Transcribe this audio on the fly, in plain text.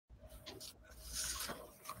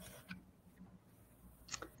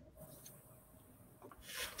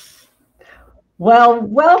Well,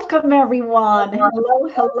 welcome everyone. Hello,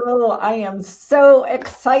 hello. I am so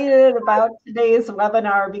excited about today's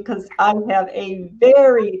webinar because I have a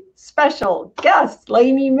very special guest,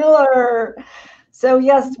 Leni Miller. So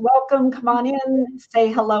yes, welcome. Come on in,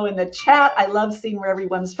 say hello in the chat. I love seeing where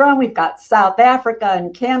everyone's from. We've got South Africa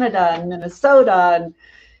and Canada and Minnesota and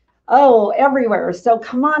everywhere. So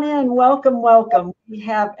come on in, welcome, welcome. We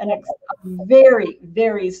have a very,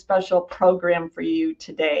 very special program for you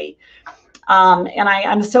today. And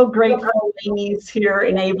I'm so grateful Leni's here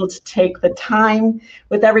and able to take the time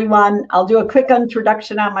with everyone. I'll do a quick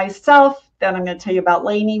introduction on myself, then I'm going to tell you about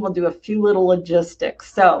Leni. We'll do a few little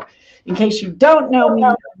logistics. So in case you don't know me,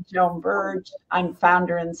 I'm Joan Burge. I'm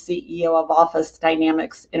founder and CEO of Office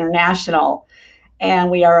Dynamics International.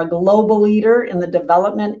 And we are a global leader in the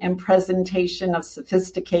development and presentation of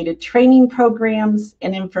sophisticated training programs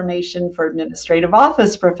and information for administrative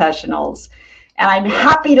office professionals. And I'm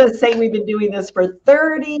happy to say we've been doing this for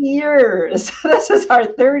 30 years. This is our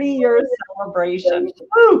 30-year celebration.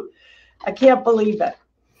 Woo! I can't believe it.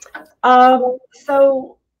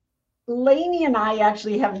 So Leni and I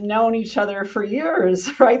actually have known each other for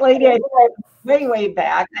years, right, Leni? Way, way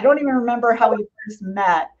back. I don't even remember how we first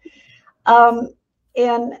met. But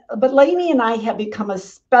Leni and I have become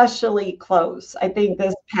especially close, I think,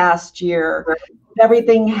 this past year, with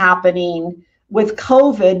everything happening with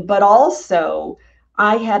COVID, but also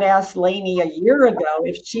I had asked Leni a year ago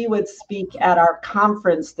if she would speak at our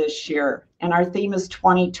conference this year, and our theme is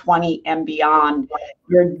 2020 and beyond.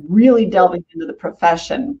 We're really delving into the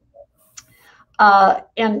profession.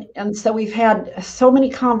 And so we've had so many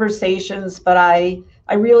conversations, but I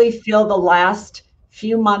really feel the last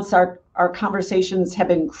few months our conversations have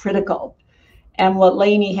been critical. And what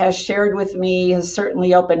Leni has shared with me has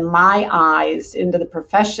certainly opened my eyes into the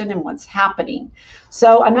profession and what's happening.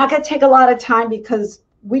 So I'm not going to take a lot of time because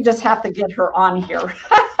we just have to get her on here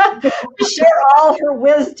to share all her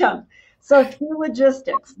wisdom. So a few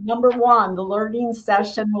logistics. Number one, the learning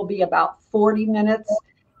session will be about 40 minutes,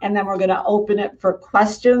 and then we're going to open it for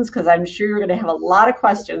questions because I'm sure you're going to have a lot of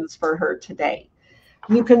questions for her today.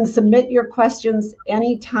 You can submit your questions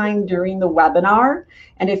anytime during the webinar.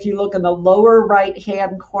 And if you look in the lower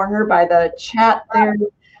right-hand corner by the chat there,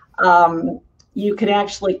 you can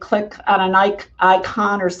actually click on an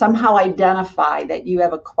icon or somehow identify that you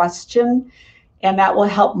have a question. And that will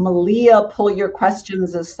help Malia pull your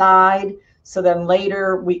questions aside. So then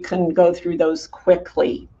later we can go through those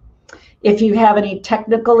quickly. If you have any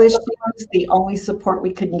technical issues, the only support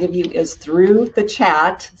we can give you is through the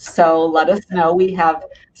chat. So let us know. We have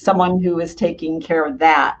someone who is taking care of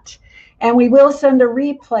that. And we will send a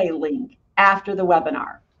replay link after the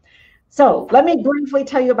webinar. So let me briefly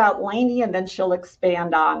tell you about Leni, and then she'll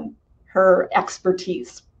expand on her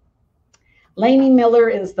expertise. Leni Miller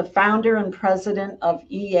is the founder and president of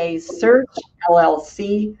EASearch,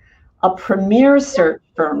 LLC, a premier search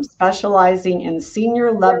firm specializing in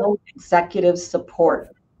senior level executive support.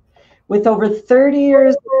 With over 30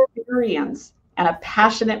 years of experience and a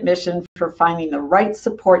passionate mission for finding the right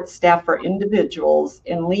support staff for individuals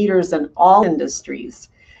and leaders in all industries,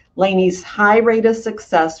 Leni's high rate of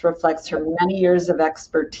success reflects her many years of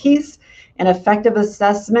expertise and effective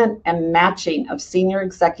assessment and matching of senior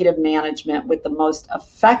executive management with the most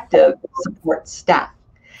effective support staff.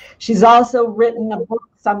 She's also written a book,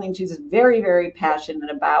 something she's very, very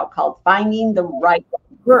passionate about, called Finding the Right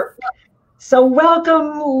Work. So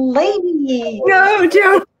welcome, Leni. No,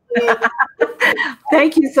 Joan.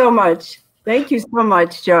 Thank you so much. Thank you so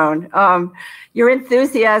much, Joan. Your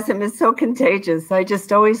enthusiasm is so contagious. I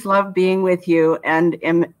just always love being with you and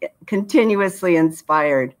am continuously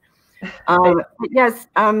inspired. Yes,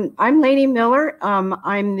 I'm Leni Miller.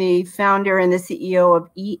 I'm the founder and the CEO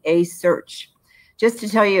of EASearch. Just to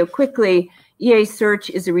tell you quickly,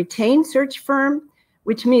 EASearch is a retained search firm,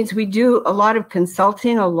 which means we do a lot of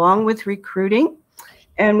consulting along with recruiting,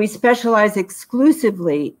 and we specialize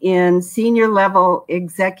exclusively in senior level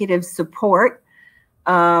executive support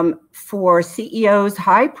for CEOs,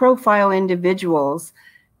 high profile individuals,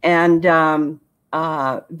 and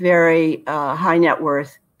very high net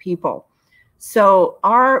worth people. So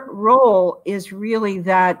our role is really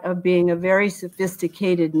that of being a very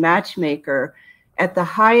sophisticated matchmaker at the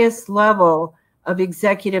highest level of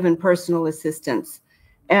executive and personal assistance.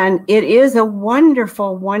 And it is a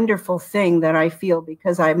wonderful, wonderful thing that I feel,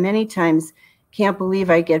 because I many times can't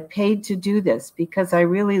believe I get paid to do this, because I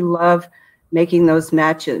really love making those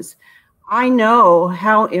matches. I know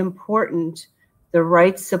how important the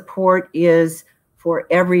right support is for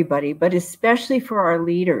everybody, but especially for our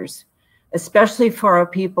leaders, especially for our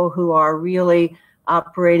people who are really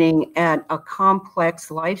operating at a complex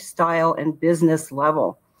lifestyle and business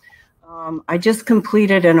level. I just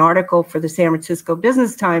completed an article for the San Francisco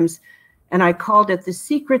Business Times, and I called it The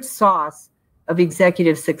Secret Sauce of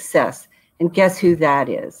Executive Success. And guess who that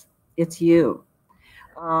is? It's you.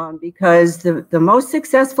 Because the most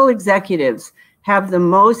successful executives have the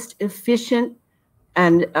most efficient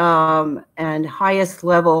and highest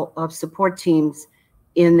level of support teams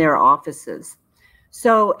in their offices.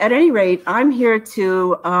 So at any rate, I'm here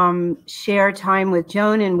to share time with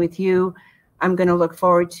Joan and with you. I'm going to look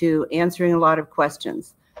forward to answering a lot of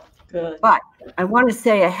questions. Good. But I want to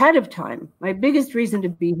say ahead of time, my biggest reason to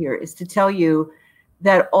be here is to tell you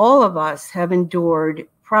that all of us have endured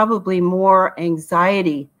probably more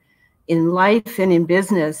anxiety in life and in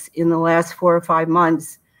business in the last 4 or 5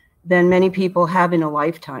 months than many people have in a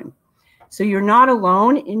lifetime. So you're not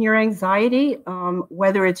alone in your anxiety,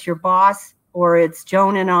 whether it's your boss or it's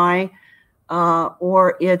Joan and I,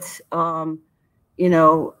 or it's,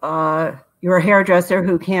 you're a hairdresser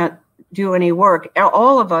who can't do any work.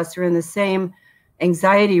 All of us are in the same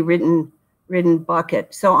anxiety-ridden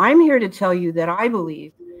bucket. So I'm here to tell you that I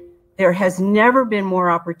believe there has never been more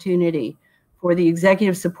opportunity for the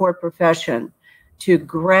executive support profession to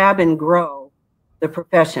grab and grow the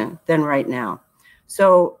profession than right now.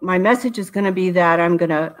 So my message is going to be that I'm going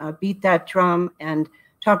to beat that drum and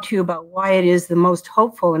talk to you about why it is the most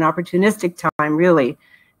hopeful and opportunistic time, really,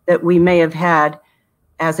 that we may have had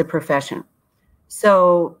as a profession.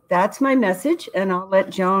 So that's my message, and I'll let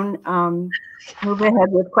Joan move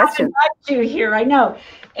ahead with questions. I invite you here, I know,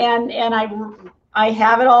 and I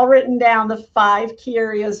have it all written down, the 5 key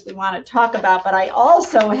areas we want to talk about, but I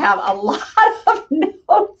also have a lot of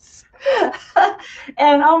notes.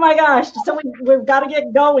 And oh my gosh, so we've got to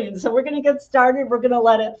get going. So we're going to get started. We're going to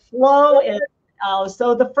let it flow. And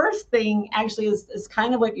so the first thing actually is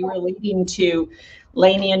kind of what you were leading to,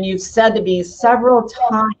 Leni, and you've said to me several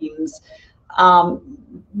times,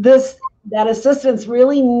 that assistants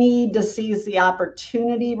really need to seize the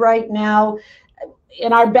opportunity right now.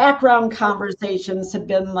 In our background conversations have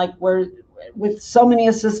been like we're with so many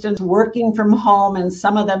assistants working from home and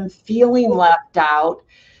some of them feeling left out,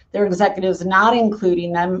 their executives not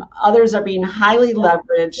including them, others are being highly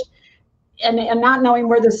leveraged and not knowing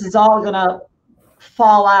where this is all going to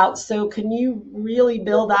fall out. So can you really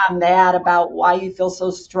build on that about why you feel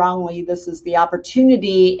so strongly this is the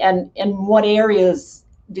opportunity, and in what areas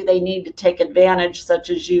do they need to take advantage, such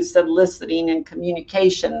as you said, listening and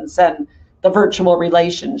communications and the virtual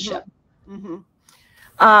relationship? Mm-hmm.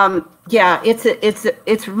 Yeah,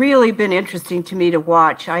 it's really been interesting to me to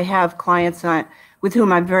watch. I have clients with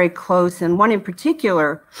whom I'm very close, and one in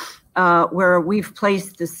particular where we've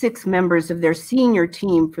placed the 6 members of their senior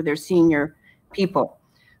team for their senior people.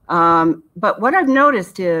 But what I've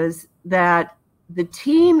noticed is that the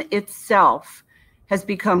team itself has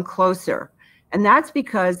become closer, and that's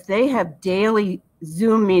because they have daily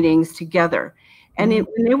Zoom meetings together. And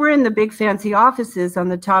when they were in the big fancy offices on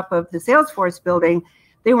the top of the Salesforce building,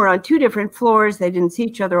 they were on 2 different floors. They didn't see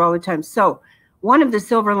each other all the time. So one of the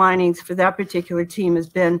silver linings for that particular team has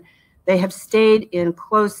been they have stayed in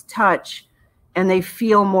close touch and they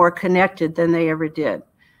feel more connected than they ever did.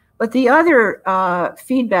 But the other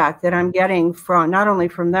feedback that I'm getting from not only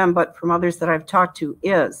from them, but from others that I've talked to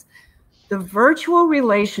is the virtual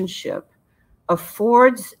relationship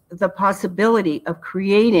affords the possibility of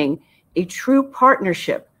creating a true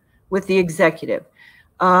partnership with the executive.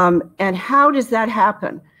 And how does that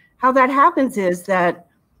happen? How that happens is that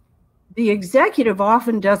the executive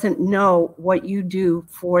often doesn't know what you do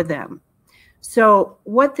for them. So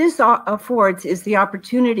what this affords is the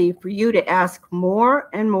opportunity for you to ask more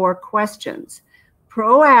and more questions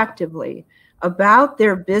proactively about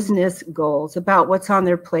their business goals, about what's on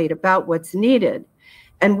their plate, about what's needed.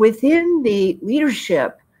 And within the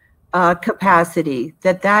leadership capacity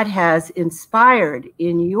that has inspired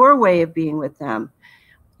in your way of being with them,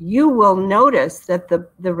 you will notice that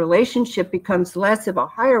the relationship becomes less of a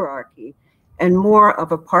hierarchy and more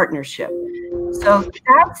of a partnership. So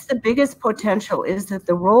that's the biggest potential, is that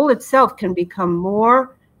the role itself can become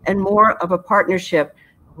more and more of a partnership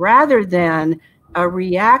rather than a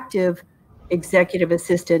reactive executive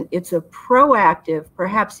assistant. It's a proactive,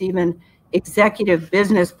 perhaps even executive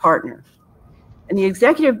business partner. And the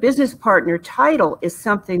executive business partner title is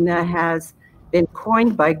something that has been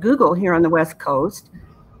coined by Google here on the West Coast.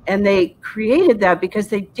 And they created that because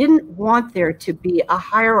they didn't want there to be a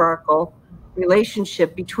hierarchical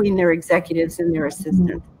relationship between their executives and their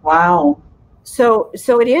assistants. Wow. So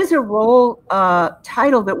it is a role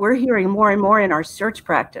title that we're hearing more and more in our search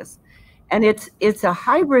practice. And it's a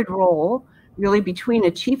hybrid role, really between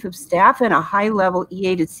a chief of staff and a high-level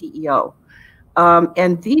EA to CEO.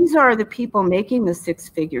 And these are the people making the six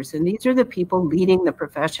figures, and these are the people leading the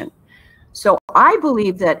profession. So I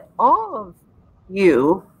believe that all of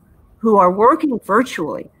you who are working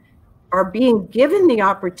virtually are being given the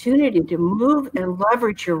opportunity to move and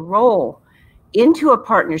leverage your role into a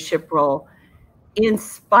partnership role in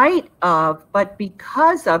spite of, but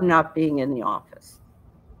because of not being in the office.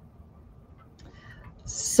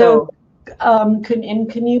 So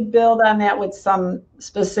can you build on that with some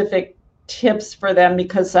specific tips for them?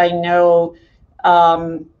 Because I know,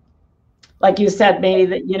 like you said, maybe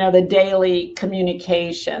that, the daily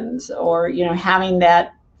communications, or, having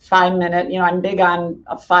that 5-minute, I'm big on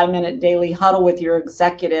a 5-minute daily huddle with your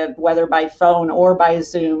executive, whether by phone or by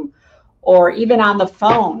Zoom, or even on the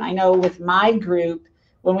phone. I know with my group,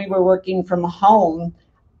 when we were working from home,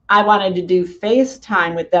 I wanted to do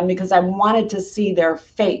FaceTime with them because I wanted to see their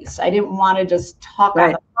face. I didn't want to just talk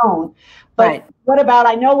on the phone. But what about,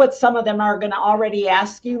 I know what some of them are going to already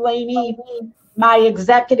ask you, Leni. My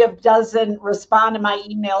executive doesn't respond to my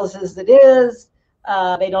emails as it is.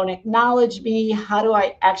 They don't acknowledge me. How do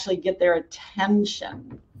I actually get their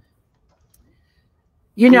attention?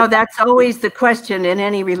 That's always the question in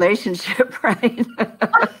any relationship, right?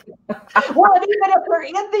 Well, even if we're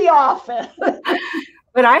in the office.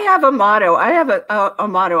 But I have a motto. I have a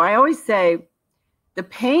motto. I always say, the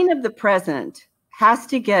pain of the present has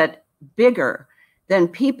to get bigger than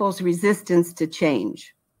people's resistance to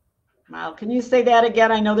change. Wow. Can you say that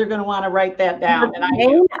again? I know they're going to want to write that down. The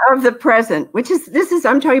pain of the present,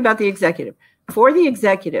 I'm talking about the executive. For the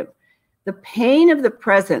executive, the pain of the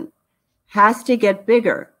present has to get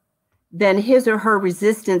bigger than his or her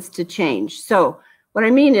resistance to change. So what I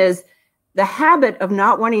mean is, the habit of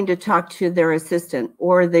not wanting to talk to their assistant,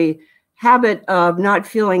 or the habit of not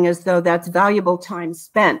feeling as though that's valuable time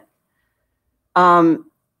spent,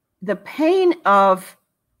 the pain of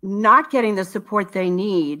not getting the support they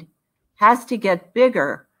need has to get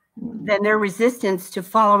bigger than their resistance to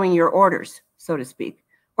following your orders, so to speak,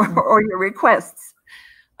 or your requests.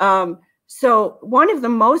 So one of the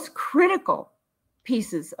most critical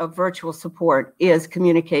pieces of virtual support is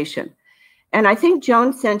communication. And I think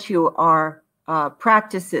Joan sent you our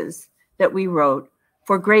practices that we wrote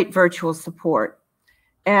for great virtual support.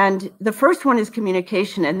 And the first one is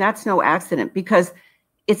communication, and that's no accident, because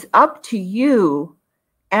it's up to you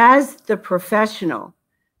as the professional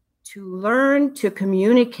to learn to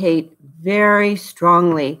communicate very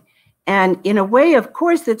strongly, and in a way, of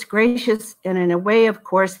course, that's gracious, and in a way, of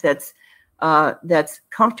course, that's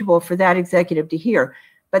comfortable for that executive to hear.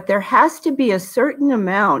 But there has to be a certain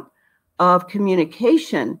amount of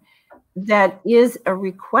communication that is a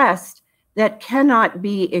request that cannot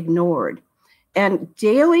be ignored. And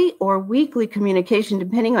daily or weekly communication,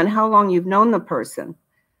 depending on how long you've known the person,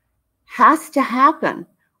 has to happen,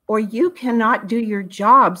 or you cannot do your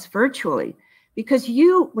jobs virtually. Because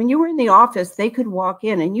when you were in the office, they could walk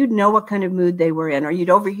in and you'd know what kind of mood they were in, or you'd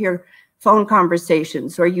overhear phone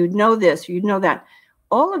conversations, or you'd know this, or you'd know that.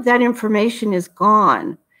 All of that information is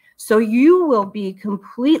gone. So you will be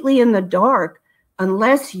completely in the dark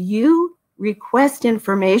unless you request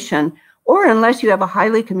information, or unless you have a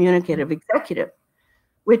highly communicative executive,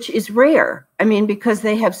 which is rare. I mean, because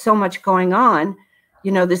they have so much going on,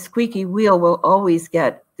 the squeaky wheel will always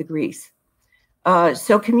get the grease.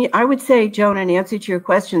 So I would say, Joan, in answer to your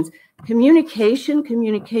questions, communication.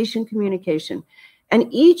 And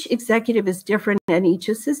each executive is different, and each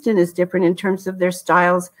assistant is different in terms of their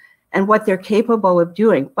styles and what they're capable of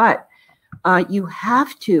doing. But you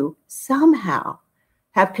have to somehow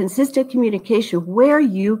have consistent communication where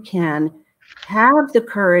you can have the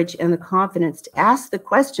courage and the confidence to ask the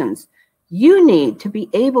questions you need to be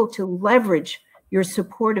able to leverage your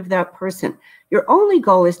support of that person. Your only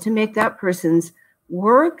goal is to make that person's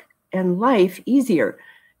work and life easier,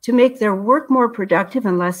 to make their work more productive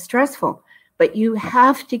and less stressful. But you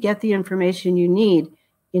have to get the information you need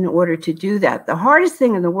in order to do that. The hardest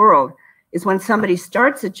thing in the world is when somebody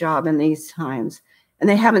starts a job in these times and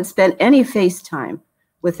they haven't spent any face time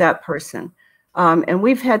with that person. And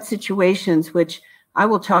we've had situations, which I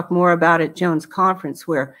will talk more about at Joan's conference,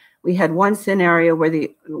 where we had one scenario where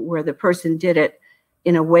the person did it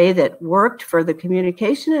in a way that worked for the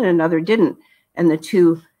communication and another didn't. And the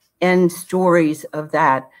two end stories of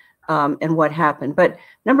that and what happened. But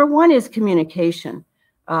number one is communication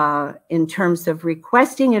in terms of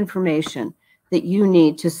requesting information that you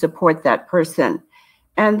need to support that person.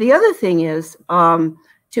 And the other thing is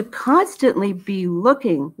to constantly be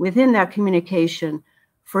looking within that communication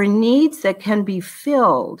for needs that can be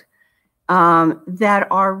filled that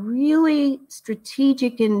are really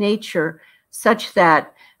strategic in nature, such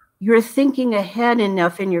that you're thinking ahead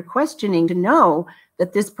enough in your questioning to know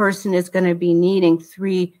that this person is going to be needing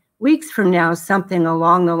 3 weeks from now something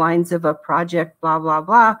along the lines of a project, blah, blah,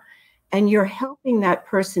 blah. And you're helping that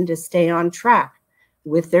person to stay on track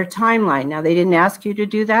with their timeline. Now, they didn't ask you to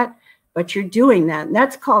do that, but you're doing that. And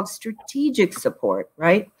that's called strategic support,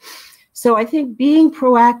 right? So I think being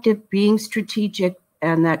proactive, being strategic,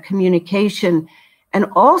 and that communication, and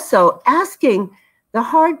also asking the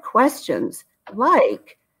hard questions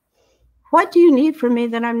like, what do you need from me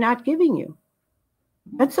that I'm not giving you?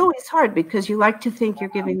 That's always hard because you like to think you're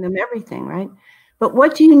giving them everything, right? But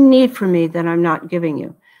what do you need from me that I'm not giving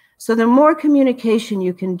you? So the more communication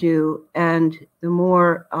you can do, and the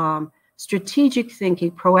more strategic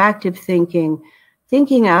thinking, proactive thinking,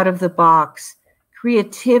 thinking out of the box,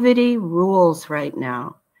 creativity rules right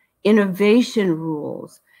now, innovation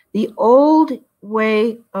rules. The old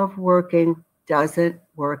way of working doesn't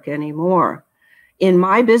work anymore. In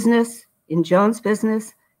my business, in Joan's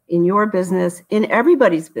business, in your business, in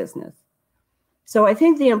everybody's business. So I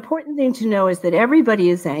think the important thing to know is that everybody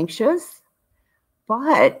is anxious,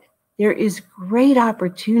 but there is great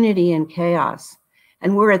opportunity in chaos.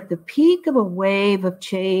 And we're at the peak of a wave of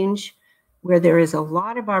change where there is a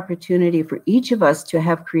lot of opportunity for each of us to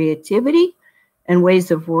have creativity and ways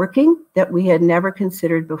of working that we had never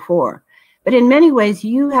considered before. But in many ways,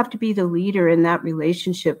 you have to be the leader in that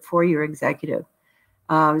relationship for your executive.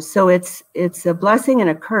 So it's a blessing and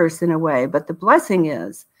a curse in a way, but the blessing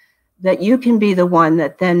is that you can be the one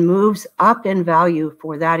that then moves up in value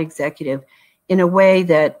for that executive in a way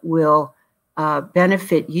that will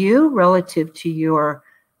benefit you relative to your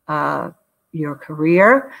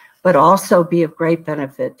career, but also be of great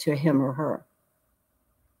benefit to him or her.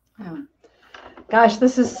 Oh. Gosh,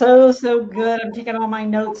 this is so good. I'm taking all my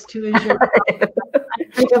notes too. As you're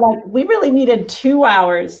I feel like we really needed 2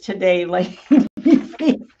 hours today, like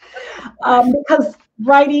because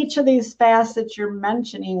each of these facets you're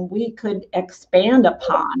mentioning, we could expand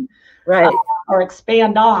upon, right, or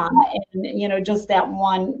expand on, and just that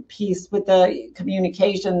one piece with the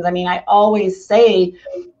communications. I mean, I always say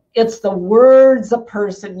it's the words a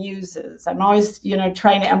person uses. I'm always,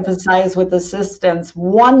 trying to emphasize with assistants,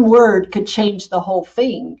 one word could change the whole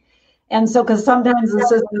thing. And so, because sometimes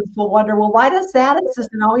assistants will wonder, well, why does that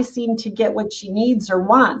assistant always seem to get what she needs or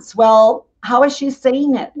wants? Well, how is she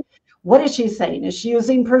saying it? What is she saying? Is she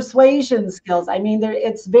using persuasion skills? I mean,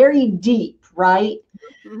 it's very deep, right?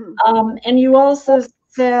 Mm-hmm. And you also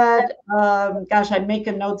said, gosh, I'm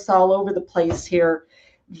making notes all over the place here.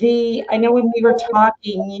 I know when we were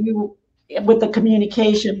talking, with the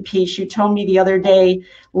communication piece, you told me the other day,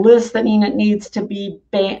 listening, it needs to be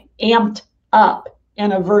amped up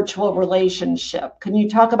in a virtual relationship. Can you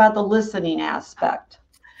talk about the listening aspect?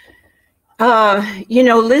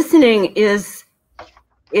 Listening is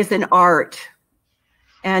an art,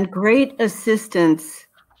 and great assistants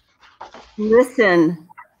listen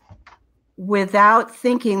without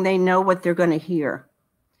thinking they know what they're going to hear.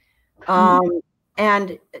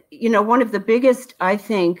 And, one of the biggest, I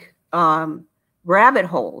think, rabbit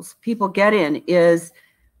holes people get in is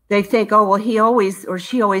they think, oh, well, he always or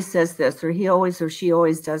she always says this, or he always or she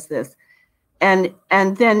always does this. And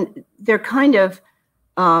then they're kind of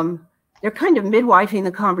midwifing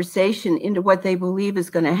the conversation into what they believe is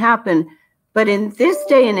going to happen. But in this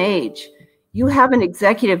day and age, you have an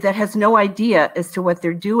executive that has no idea as to what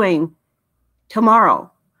they're doing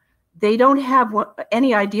tomorrow. They don't have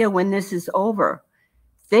any idea when this is over.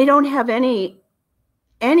 They don't have any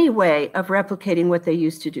way of replicating what they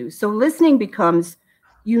used to do. So listening becomes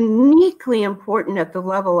uniquely important at the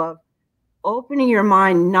level of opening your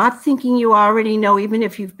mind, not thinking you already know, even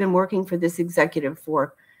if you've been working for this executive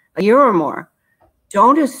for a year or more. Do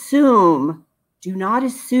not assume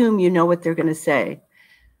you know what they're going to say.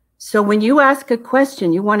 So when you ask a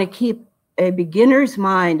question, you want to keep a beginner's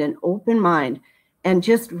mind, an open mind, and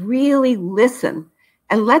just really listen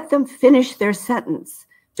and let them finish their sentence.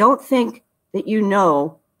 Don't think that you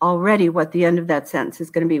know already what the end of that sentence is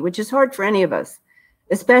going to be, which is hard for any of us,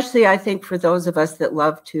 especially I think for those of us that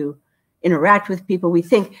love to interact with people. We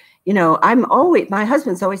think, my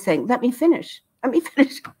husband's always saying, let me finish.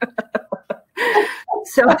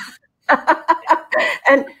 So,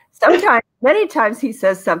 and many times he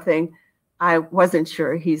says something I wasn't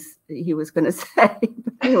sure he was going to say.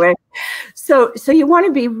 But anyway, so you want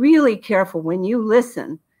to be really careful when you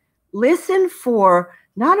listen. Listen for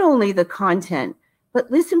not only the content,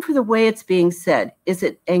 but listen for the way it's being said. Is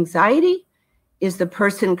it anxiety? Is the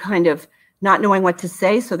person kind of not knowing what to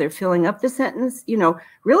say, so they're filling up the sentence?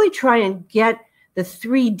 Really try and get the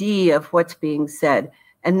 3D of what's being said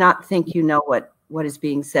and not think you know what is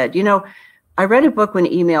being said. I read a book when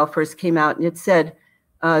email first came out, and it said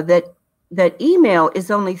that email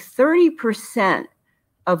is only 30%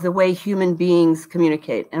 of the way human beings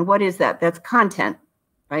communicate. And what is that? That's content,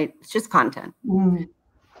 right? It's just content. Mm.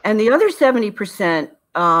 And the other 70%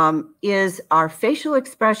 is our facial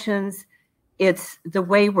expressions. It's the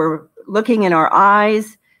way we're looking in our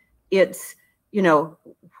eyes. It's,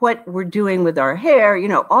 what we're doing with our hair,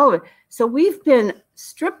 all of it. So we've been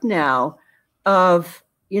stripped now of,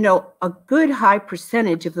 a good high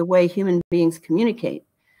percentage of the way human beings communicate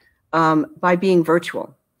by being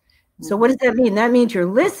virtual. So what does that mean? That means you're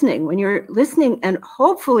listening. When you're listening, and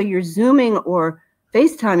hopefully you're Zooming or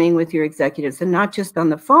FaceTiming with your executives and not just on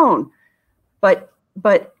the phone. But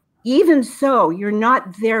even so, you're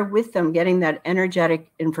not there with them getting that energetic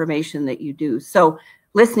information that you do. So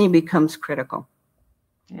listening becomes critical.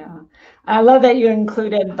 Yeah, I love that you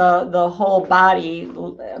included the whole body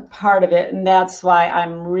part of it. And that's why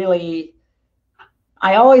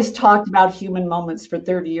I always talked about human moments for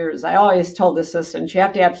 30 years. I always told assistants, you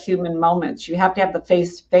have to have human moments. You have to have the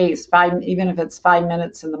face-to-face, even if it's 5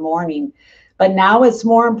 minutes in the morning. But now it's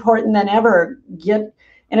more important than ever. And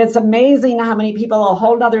it's amazing how many people, a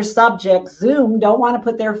whole other subject, Zoom, don't want to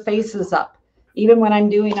put their faces up. Even when I'm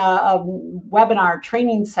doing a webinar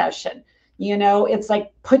training session, it's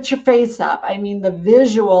like, put your face up. I mean, the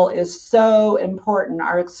visual is so important,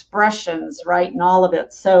 our expressions, right, and all of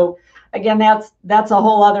it. So again, that's a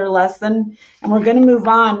whole other lesson, and we're going to move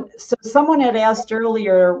on. So someone had asked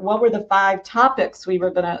earlier, what were the 5 topics we were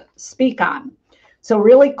going to speak on? So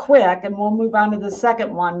really quick, and we'll move on to the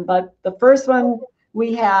second one, but the first one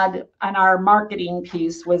we had on our marketing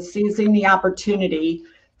piece was seizing the opportunity.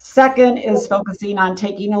 Second is focusing on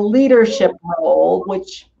taking a leadership role,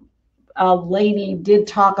 which Leni did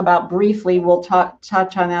talk about briefly. We'll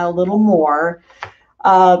touch on that a little more.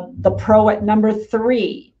 Number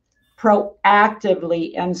 3,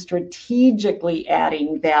 proactively and strategically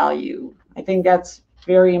adding value. I think that's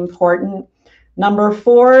very important. Number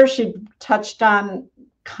 4, she touched on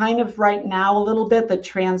kind of right now a little bit, the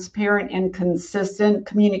transparent and consistent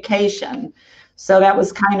communication. So that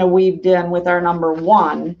was kind of weaved in with our number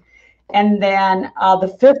 1. And then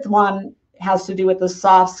the 5th one has to do with the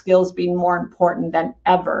soft skills being more important than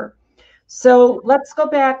ever. So let's go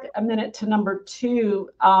back a minute to number 2.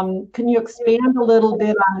 Can you expand a little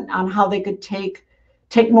bit on how they could take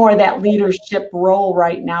more of that leadership role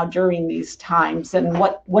right now during these times, and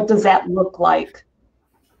what does that look like?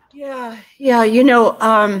 Yeah.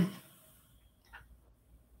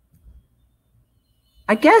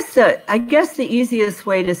 I guess the easiest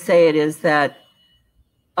way to say it is that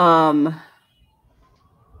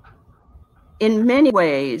in many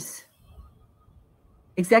ways,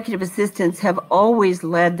 executive assistants have always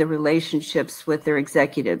led the relationships with their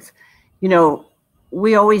executives.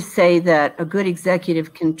 We always say that a good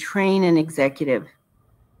executive can train an executive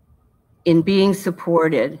in being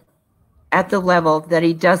supported at the level that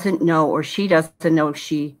he doesn't know or she doesn't know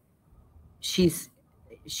she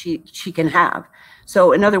can have.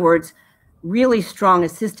 So in other words, really strong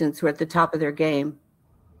assistants who are at the top of their game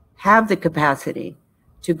have the capacity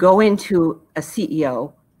to go into a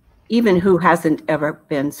CEO, even who hasn't ever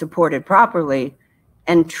been supported properly,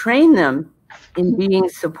 and train them in being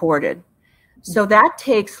supported. So that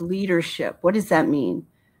takes leadership. What does that mean?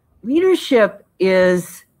 Leadership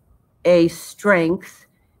is a strength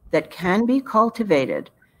that can be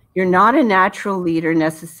cultivated. You're not a natural leader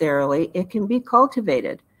necessarily. It can be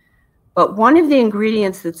cultivated. But one of the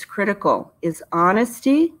ingredients that's critical is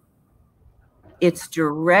honesty. It's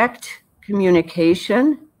direct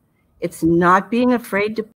communication. It's not being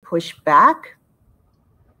afraid to push back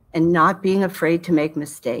and not being afraid to make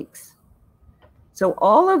mistakes. So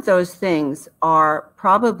all of those things are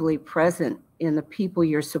probably present in the people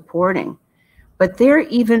you're supporting, but they're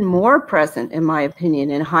even more present, in my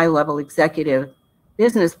opinion, in high-level executive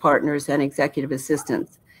business partners and executive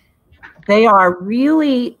assistants. They are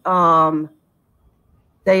really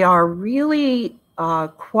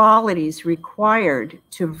qualities required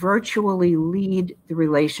to virtually lead the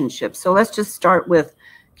relationship. So let's just start with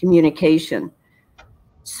communication.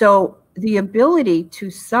 So the ability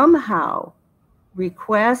to somehow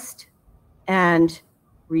request and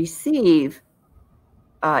receive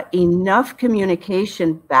enough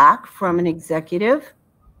communication back from an executive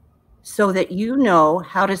so that you know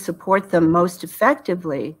how to support them most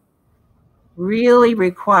effectively really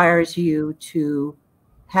requires you to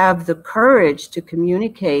have the courage to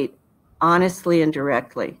communicate honestly and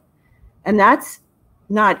directly. And that's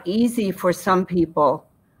not easy for some people.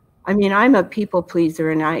 I mean, I'm a people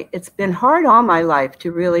pleaser, and it's been hard all my life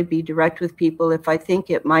to really be direct with people if I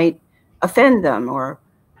think it might offend them or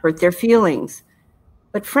hurt their feelings.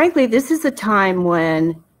 But frankly, this is a time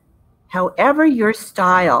when, however your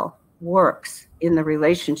style works in the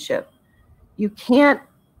relationship, you can't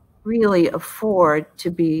really afford to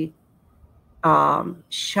be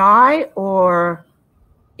shy or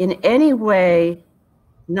in any way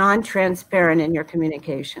non-transparent in your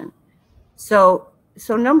communication. So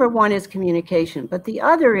number one is communication, but the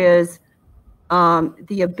other is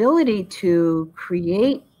the ability to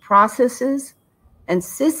create processes and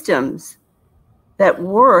systems that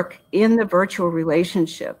work in the virtual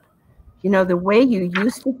relationship. You know, the way you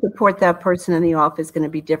used to support that person in the office is going to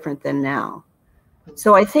be different than now.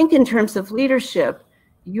 So I think in terms of leadership,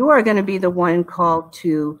 you are going to be the one called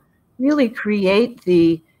to really create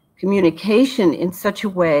the communication in such a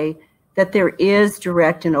way that there is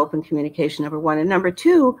direct and open communication, number one. And number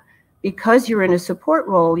two, because you're in a support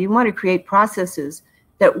role, you want to create processes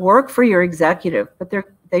that work for your executive, but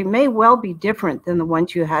they may well be different than the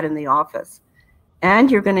ones you had in the office.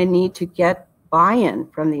 And you're going to need to get buy-in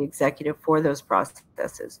from the executive for those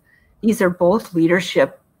processes. These are both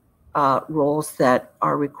leadership roles that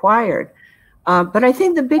are required. But I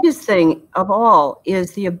think the biggest thing of all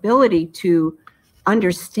is the ability to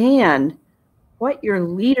understand what your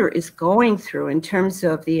leader is going through in terms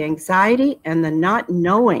of the anxiety and the not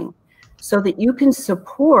knowing, so that you can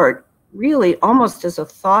support, really almost as a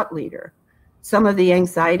thought leader, some of the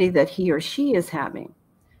anxiety that he or she is having.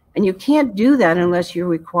 And you can't do that unless you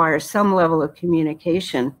require some level of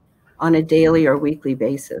communication on a daily or weekly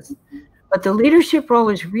basis. But the leadership role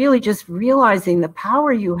is really just realizing the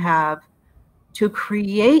power you have to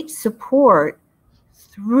create support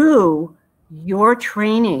through your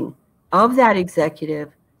training of that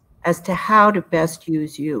executive as to how to best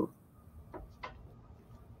use you.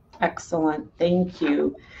 Excellent, thank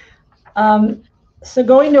you. So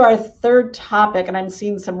going to our third topic, and I'm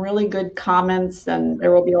seeing some really good comments, and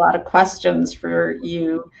there will be a lot of questions for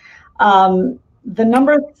you. The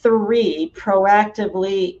number 3,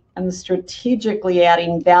 proactively and strategically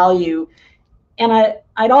adding value. And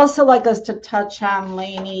I'd also like us to touch on,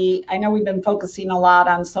 Leni, I know we've been focusing a lot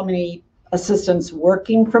on so many assistants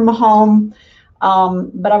working from home,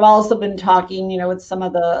 but I've also been talking, with some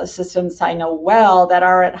of the assistants I know well that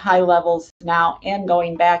are at high levels now and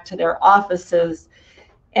going back to their offices.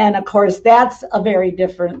 And of course, that's a very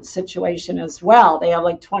different situation as well. They have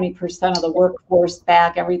like 20% of the workforce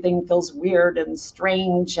back. Everything feels weird and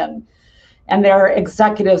strange, and their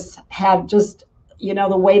executives have just,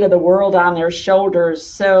 the weight of the world on their shoulders.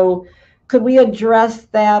 So could we address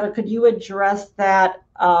that, or could you address that,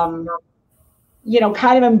 kind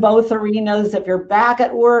of in both arenas? If you're back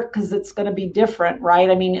at work, because it's going to be different, right?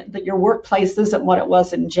 I mean, your workplace isn't what it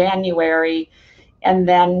was in January. And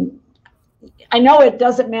then I know it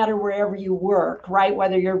doesn't matter wherever you work, right?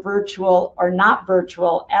 Whether you're virtual or not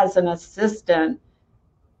virtual, as an assistant,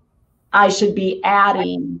 I should be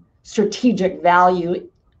adding strategic value.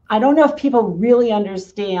 I don't know if people really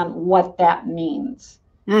understand what that means.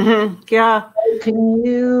 Mm-hmm. Yeah. Can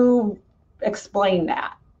you explain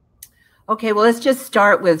that? Okay, well, let's just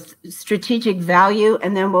start with strategic value,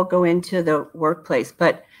 and then we'll go into the workplace.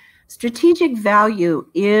 But strategic value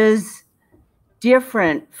is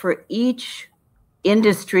different for each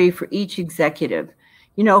industry, for each executive.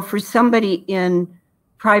 For somebody in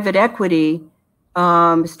private equity,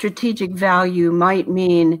 strategic value might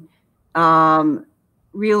mean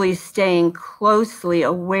really staying closely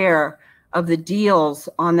aware of the deals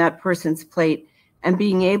on that person's plate and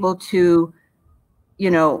being able to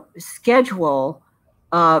schedule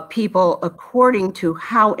people according to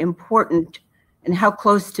how important and how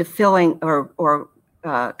close to filling or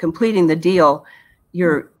completing the deal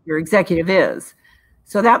your executive is.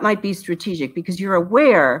 So that might be strategic, because you're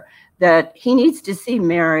aware that he needs to see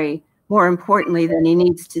Mary more importantly than he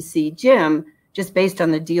needs to see Jim, just based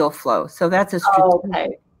on the deal flow. So that's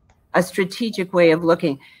a strategic way of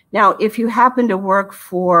looking. Now, if you happen to work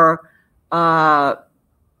for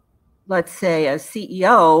let's say a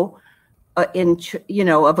CEO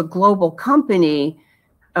of a global company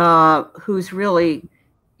who's really,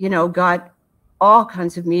 got all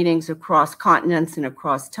kinds of meetings across continents and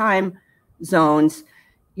across time zones,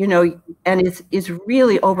 and is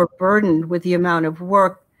really overburdened with the amount of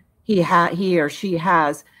work he or she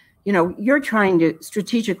has, you're trying to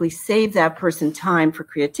strategically save that person time for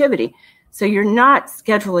creativity. So you're not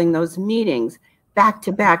scheduling those meetings back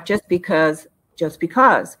to back just because.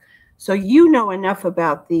 So enough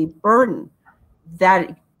about the burden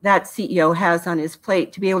that CEO has on his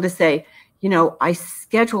plate to be able to say, I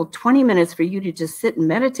scheduled 20 minutes for you to just sit and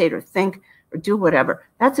meditate or think or do whatever.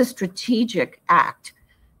 That's a strategic act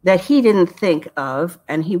that he didn't think of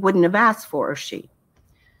and he wouldn't have asked for, or she.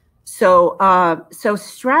 So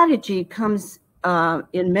strategy comes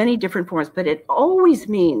in many different forms, but it always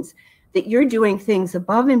means that you're doing things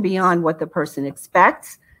above and beyond what the person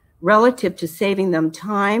expects relative to saving them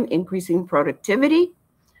time, increasing productivity,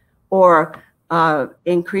 or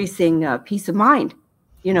increasing peace of mind.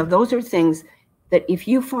 You know, those are things that if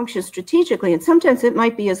you function strategically, and sometimes it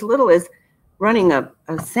might be as little as running a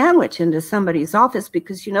sandwich into somebody's office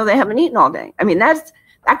because, you know, they haven't eaten all day. I mean, that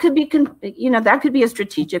could be, you know, that could be a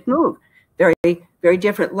strategic move. Very, very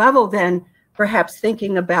different level than perhaps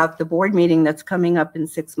thinking about the board meeting that's coming up in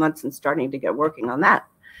 6 months and starting to get working on that.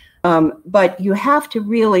 But you have to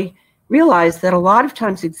really realize that a lot of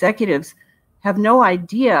times executives have no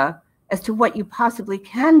idea as to what you possibly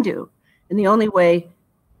can do. And the only way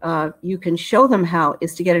you can show them how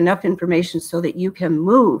is to get enough information so that you can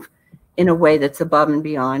move in a way that's above and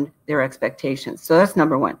beyond their expectations. So that's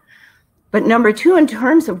number one. But number two, in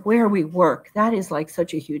terms of where we work, that is like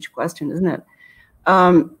such a huge question, isn't it?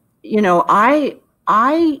 You know, I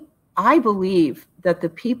believe that the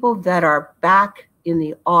people that are back in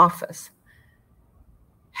the office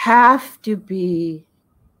have to be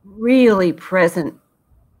really present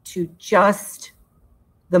to just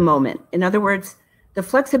the moment. In other words, the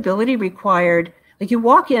flexibility required, like you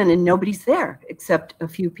walk in and nobody's there except a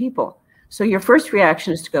few people. So your first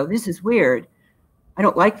reaction is to go, this is weird. I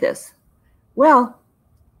don't like this. Well,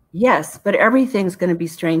 yes, but everything's going to be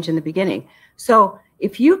strange in the beginning. So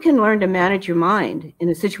if you can learn to manage your mind in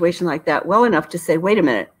a situation like that well enough to say, wait a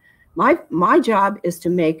minute, my job is to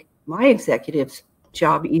make my executive's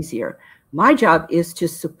job easier. My job is to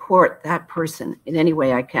support that person in any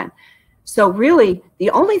way I can. So really, the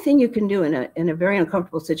only thing you can do in a very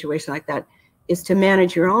uncomfortable situation like that is to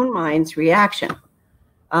manage your own mind's reaction.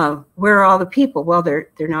 Where are all the people? Well, they're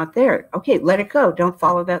not there. Okay, let it go. Don't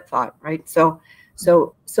follow that thought, right? So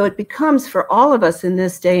it becomes, for all of us in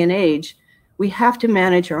this day and age, we have to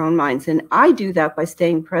manage our own minds. And I do that by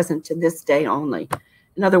staying present to this day only.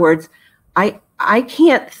 In other words, I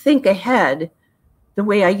can't think ahead the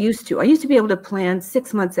way I used to. I used to be able to plan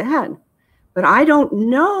 6 months ahead, but I don't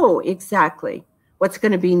know exactly what's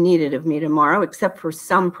going to be needed of me tomorrow, except for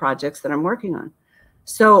some projects that I'm working on.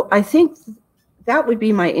 So I think that would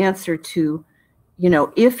be my answer to, you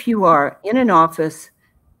know, if you are in an office,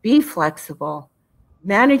 be flexible,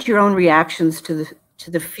 manage your own reactions to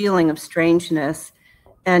the feeling of strangeness,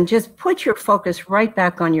 and just put your focus right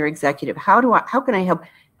back on your executive. How can I help?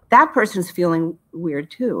 That person's feeling weird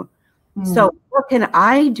too. So what can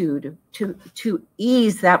I do to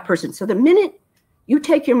ease that person? So the minute you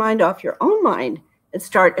take your mind off your own mind and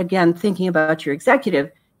start again thinking about your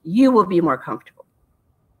executive, you will be more comfortable.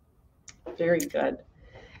 Very good.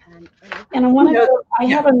 And I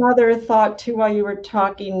have another thought too while you were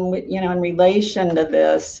talking, you know, in relation to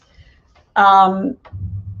this.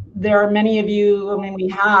 There are many of you, I mean, we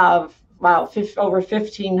have over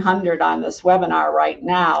 1,500 on this webinar right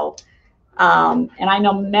now. And I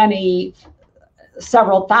know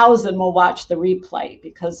several thousand will watch the replay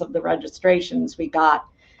because of the registrations we got.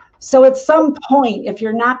 So at some point, if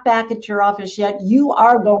you're not back at your office yet, you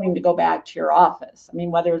are going to go back to your office. I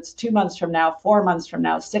mean, whether it's 2 months from now, 4 months from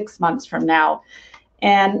now, 6 months from now.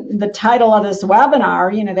 And the title of this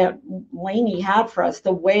webinar, you know, that Leni had for us,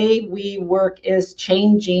 The Way We Work is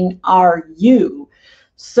Changing Our You.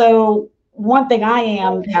 So one thing I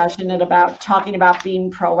am passionate about, talking about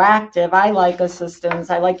being proactive. I like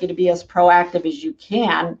assistants. I like you to be as proactive as you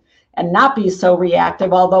can and not be so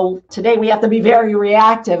reactive, although today we have to be very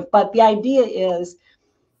reactive. But the idea is,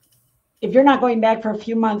 if you're not going back for a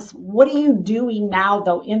few months, what are you doing now,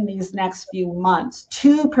 though, in these next few months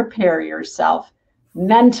to prepare yourself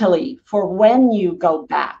mentally for when you go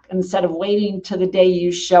back, instead of waiting to the day you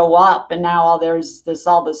show up and now there's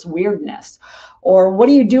all this weirdness? Or what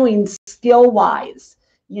are you doing skill-wise,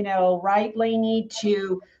 you know, right, Leni?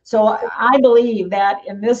 So I believe that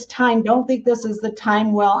in this time, don't think this is the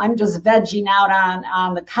time, well, I'm just vegging out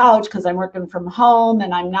on the couch because I'm working from home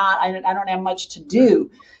and I don't have much to do.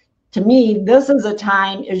 To me, this is a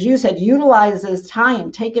time, as you said, utilize this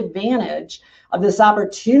time, take advantage of this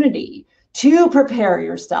opportunity to prepare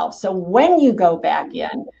yourself. So when you go back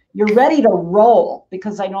in, you're ready to roll,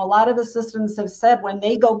 because I know a lot of assistants have said when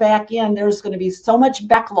they go back in, there's going to be so much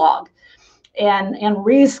backlog and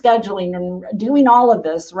rescheduling and doing all of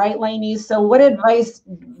this, right, Leni? So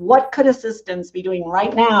what could assistants be doing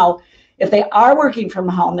right now if they are working from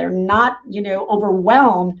home? They're not, you know,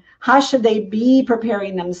 overwhelmed. How should they be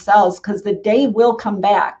preparing themselves? Because the day will come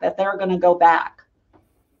back that they're going to go back,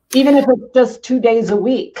 even if it's just 2 days a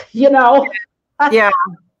week, you know?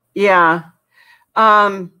 Yeah.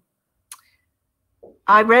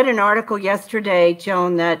 I read an article yesterday,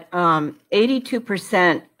 Joan, that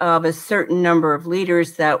 82% of a certain number of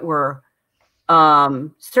leaders that were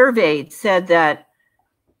surveyed said that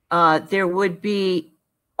there would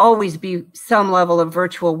always be some level of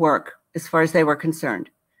virtual work as far as they were concerned.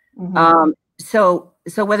 Mm-hmm. So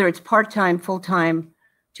whether it's part-time, full-time,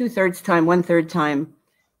 2/3 time, 1/3 time,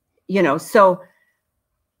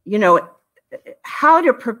 how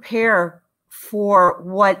to prepare for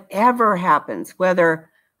whatever happens, whether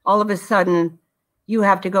all of a sudden you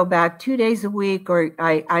have to go back 2 days a week, or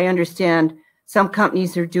I understand some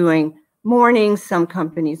companies are doing mornings, some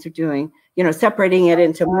companies are doing, separating it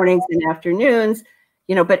into mornings and afternoons,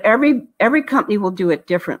 but every company will do it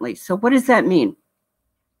differently. So what does that mean?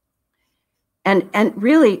 And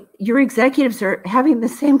really, your executives are having the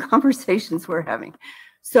same conversations we're having.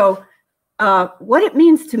 So what it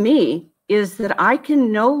means to me is that I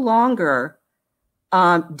can no longer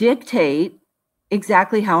dictate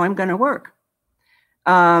exactly how I'm going to work.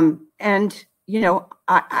 I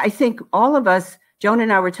think all of us, Joan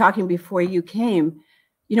and I were talking before you came,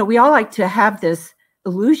 we all like to have this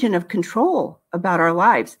illusion of control about our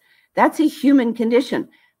lives. That's a human condition.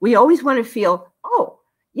 We always want to feel, oh,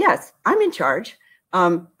 yes, I'm in charge.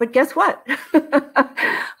 But guess what?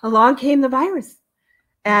 Along came the virus.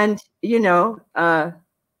 And,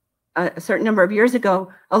 a certain number of years ago,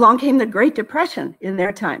 along came the Great Depression in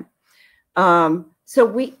their time. So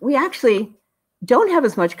we actually don't have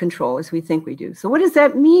as much control as we think we do. So what does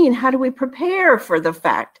that mean? How do we prepare for the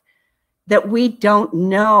fact that we don't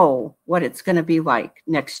know what it's going to be like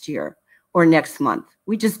next year or next month?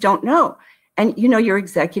 We just don't know. And, your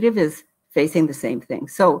executive is facing the same thing.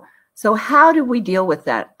 So how do we deal with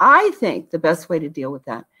that? I think the best way to deal with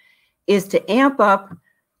that is to amp up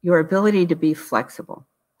your ability to be flexible,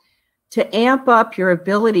 to amp up your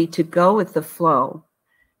ability to go with the flow,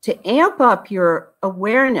 to amp up your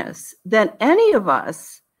awareness that any of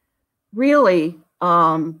us really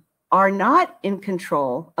are not in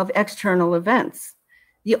control of external events.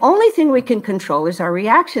 The only thing we can control is our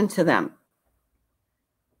reaction to them.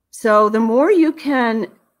 So the more you can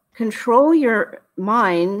control your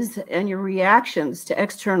minds and your reactions to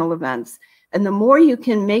external events, and the more you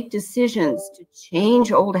can make decisions to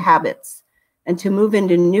change old habits and to move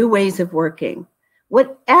into new ways of working,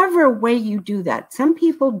 whatever way you do that. Some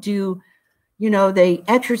people do, they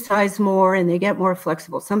exercise more and they get more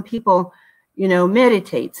flexible. Some people,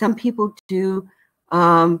 meditate. Some people do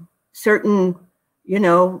certain,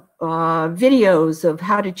 videos of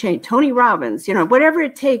how to change. Tony Robbins, whatever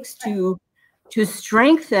it takes to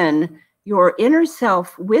strengthen your inner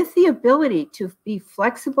self with the ability to be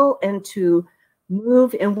flexible and to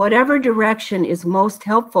move in whatever direction is most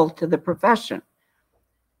helpful to the profession.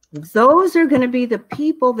 Those are going to be the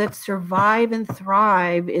people that survive and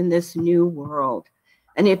thrive in this new world.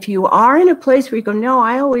 And if you are in a place where you go, no,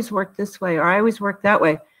 I always work this way, or I always work that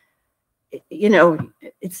way,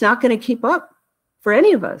 it's not going to keep up for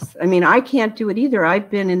any of us. I mean, I can't do it either. I've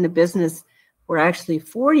been in the business for actually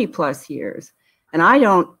 40 plus years. And I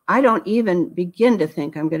don't even begin to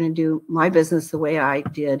think I'm going to do my business the way I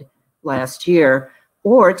did last year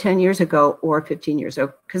or 10 years ago or 15 years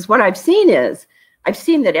ago. Because what I've seen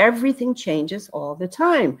that everything changes all the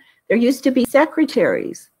time. There used to be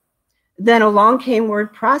secretaries. Then along came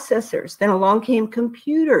word processors. Then along came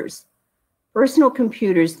computers, personal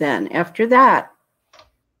computers then after that.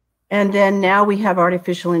 And then now we have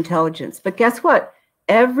artificial intelligence. But guess what?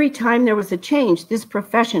 Every time there was a change, this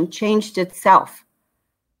profession changed itself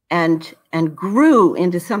and grew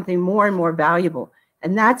into something more and more valuable.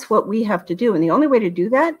 And that's what we have to do. And the only way to do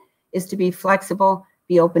that is to be flexible,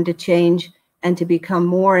 be open to change, and to become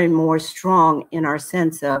more and more strong in our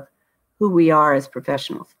sense of who we are as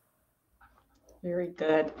professionals. Very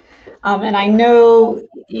good. And I know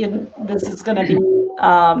this is going to be,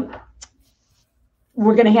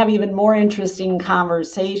 we're going to have even more interesting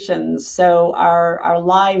conversations. So our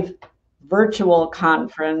live virtual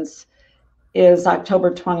conference is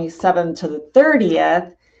October 27th to the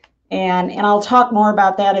 30th. And I'll talk more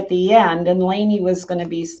about that at the end. And Leni was going to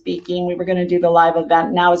be speaking. We were going to do the live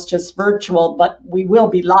event. Now it's just virtual, but we will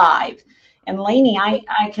be live. And Leni,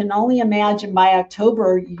 I can only imagine by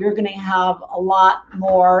October, you're going to have a lot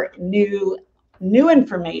more new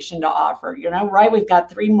information to offer, right? We've got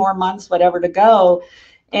 3 more months, whatever, to go.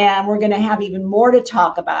 And we're going to have even more to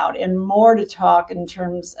talk about and more to talk in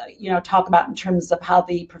terms, in terms of how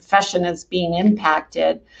the profession is being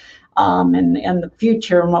impacted and the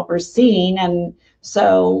future and what we're seeing. And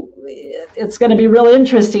so it's going to be really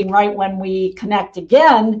interesting, right, when we connect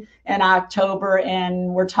again in October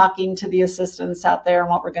and we're talking to the assistants out there and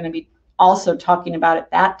what we're going to be also talking about at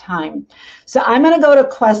that time. So I'm going to go to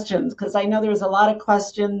questions because I know there's a lot of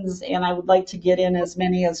questions and I would like to get in as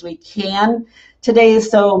many as we can today.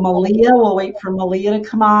 So Malia, we'll wait for Malia to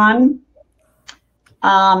come on.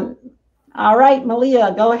 All right,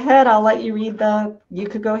 Malia, go ahead. I'll let you read you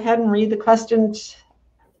could go ahead and read the questions.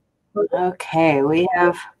 Okay, we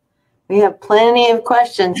have plenty of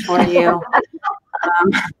questions for you.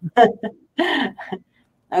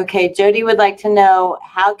 Okay, Jody would like to know,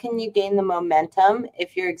 how can you gain the momentum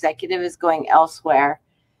if your executive is going elsewhere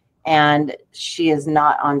and she is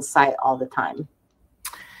not on site all the time?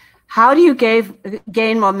 How do you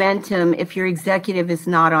gain momentum if your executive is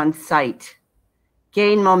not on site?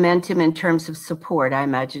 Gain momentum in terms of support, I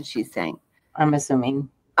imagine she's saying. I'm assuming.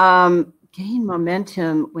 Gain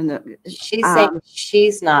momentum when she's saying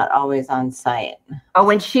she's not always on site. Oh,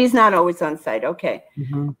 when she's not always on site. Okay.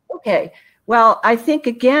 Mm-hmm. Okay. Well, I think,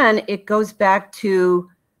 again, it goes back to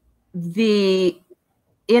the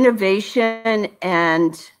innovation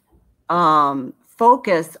and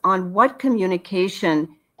focus on what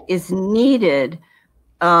communication is needed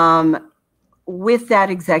with that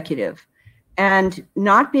executive. And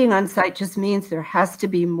not being on site just means there has to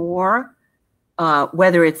be more,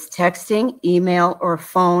 whether it's texting, email, or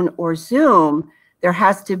phone, or Zoom, there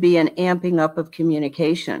has to be an amping up of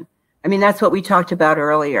communication. I mean, that's what we talked about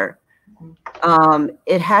earlier.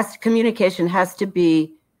 Communication has to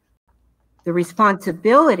be the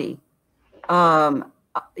responsibility,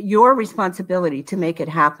 your responsibility to make it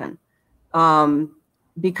happen.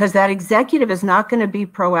 Because that executive is not going to be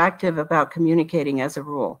proactive about communicating as a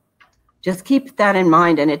rule. Just keep that in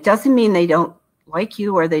mind. And it doesn't mean they don't like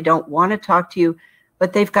you or they don't want to talk to you,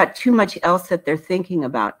 but they've got too much else that they're thinking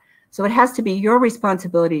about. So it has to be your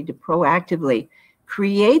responsibility to proactively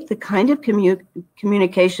create the kind of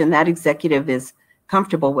communication that executive is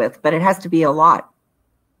comfortable with, but it has to be a lot.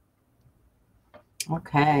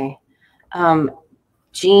 Okay.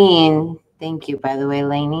 Jean, thank you, by the way,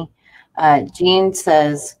 Leni. Jean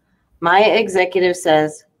says, my executive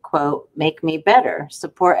says, quote, make me better,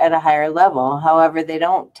 support at a higher level. However, they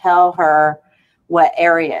don't tell her what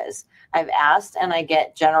areas. I've asked and I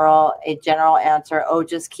get a general answer, oh,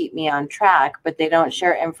 just keep me on track, but they don't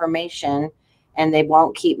share information and they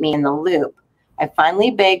won't keep me in the loop. I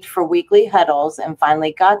finally begged for weekly huddles and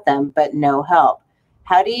finally got them, but no help.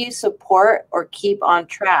 How do you support or keep on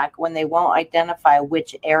track when they won't identify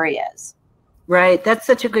which areas? Right. That's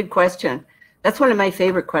such a good question. That's one of my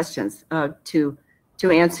favorite questions to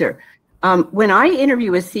answer. When I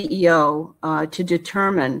interview a CEO to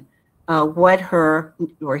determine what her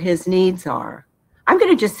or his needs are, I'm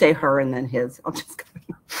going to just say her and then his. I'll just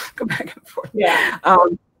go back and forth. Yeah.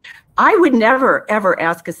 I would never, ever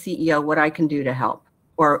ask a CEO what I can do to help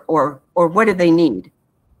or what do they need?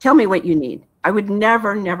 Tell me what you need. I would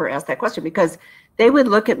never ask that question because they would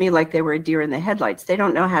look at me like they were a deer in the headlights. They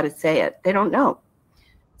don't know how to say it. They don't know.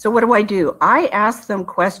 So what do? I ask them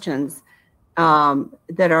questions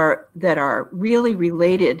that are really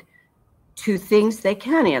related to things they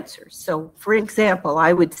can answer. So for example,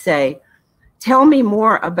 I would say, tell me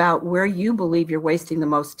more about where you believe you're wasting the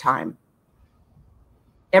most time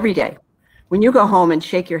every day. When you go home and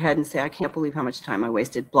shake your head and say, I can't believe how much time I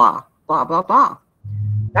wasted, blah, blah, blah, blah.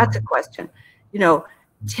 That's a question.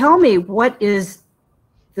 Tell me what is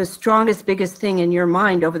the strongest, biggest thing in your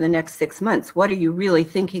mind over the next 6 months. What are you really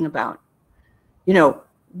thinking about?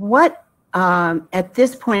 What at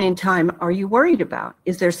this point in time are you worried about?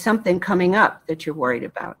 Is there something coming up that you're worried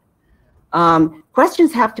about?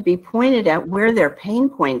 Questions have to be pointed at where their pain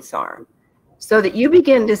points are so that you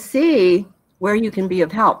begin to see where you can be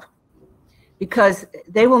of help, because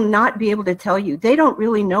they will not be able to tell you. They don't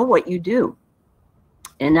really know what you do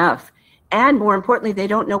enough. And more importantly, they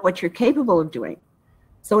don't know what you're capable of doing.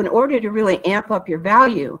 So in order to really amp up your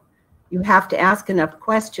value, you have to ask enough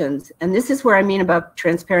questions. And this is where I mean about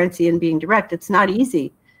transparency and being direct. It's not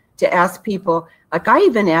easy to ask people. Like I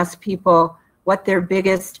even ask people what their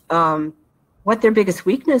biggest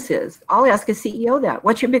weakness is. I'll ask a CEO that.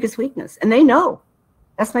 What's your biggest weakness? And they know.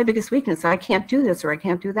 That's my biggest weakness. I can't do this or I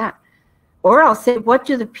can't do that. Or I'll say, what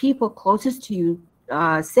do the people closest to you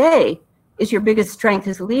say is your biggest strength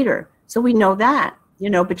as a leader? So we know that,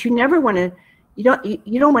 but you never want to, you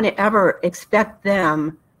don't want to ever expect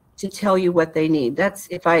them to tell you what they need. That's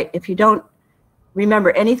if you don't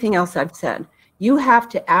remember anything else I've said, you have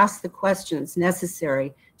to ask the questions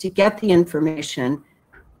necessary to get the information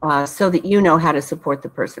so that you know how to support the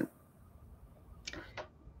person.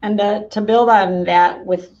 And to build on that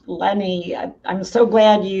with Leni, I'm so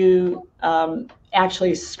glad you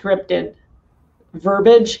actually scripted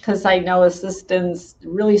verbiage, because I know assistants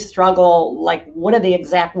really struggle, like, what are the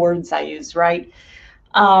exact words I use, right?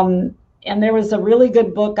 And there was a really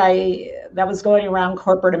good book that was going around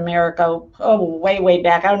corporate America, way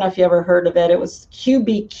back. I don't know if you ever heard of it. It was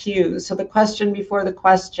QBQ, so the question before the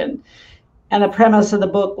question. And the premise of the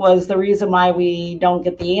book was the reason why we don't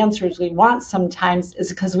get the answers we want sometimes is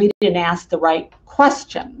because we didn't ask the right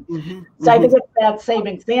question. Mm-hmm. So I think it's that same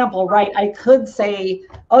example, right? I could say,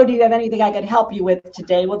 oh, do you have anything I could help you with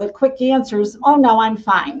today? Well, the quick answer is, oh, no, I'm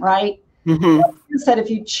fine, right? Mm-hmm. You said if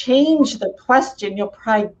you change the question, you'll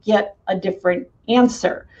probably get a different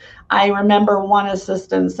answer. I remember one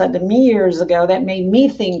assistant said to me years ago that made me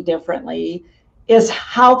think differently is,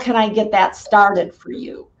 how can I get that started for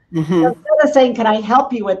you? Mm-hmm. Instead of saying, can I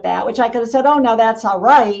help you with that? Which I could have said, oh, no, that's all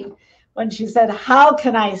right. When she said, how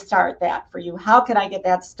can I start that for you? How can I get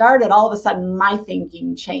that started? All of a sudden, my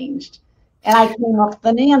thinking changed and I came up with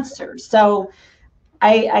an answer. So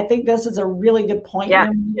I think this is a really good point.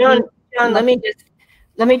 Yeah, Joan, let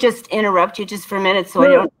me just interrupt you just for a minute so I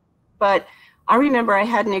don't, but I remember I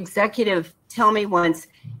had an executive tell me once,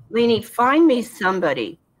 Leni, find me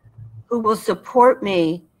somebody who will support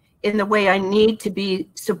me in the way I need to be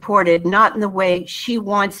supported, not in the way she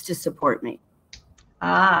wants to support me.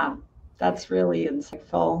 Ah, that's really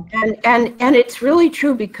insightful. And it's really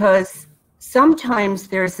true, because sometimes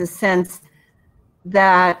there's a sense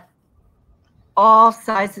that all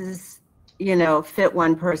sizes, fit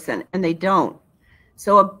one person, and they don't.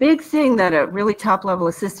 So a big thing that a really top level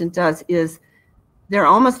assistant does is they're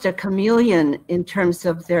almost a chameleon in terms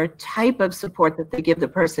of their type of support that they give the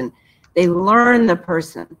person. They learn the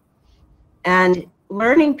person. And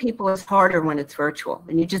learning people is harder when it's virtual,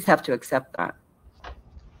 and you just have to accept that.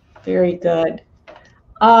 Very good.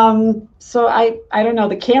 So I don't know,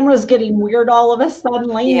 the camera's getting weird all of a sudden.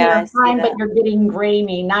 Leni, you're fine, but you're getting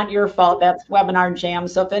grainy. Not your fault. That's webinar jam.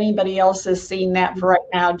 So if anybody else is seeing that for right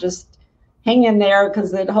now, just hang in there,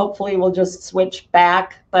 because it hopefully will just switch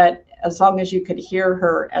back. But as long as you could hear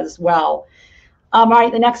her as well. All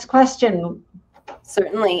right, the next question.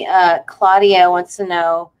 Certainly. Claudia wants to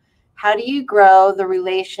know, how do you grow the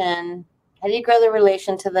relation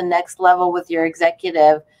to the next level with your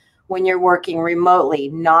executive when you're working remotely,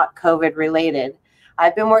 not COVID related?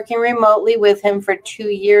 I've been working remotely with him for 2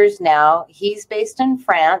 years now. He's based in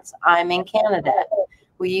France. I'm in Canada.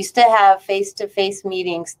 We used to have face-to-face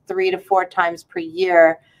meetings 3 to 4 times per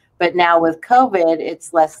year, but now with COVID,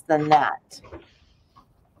 it's less than that.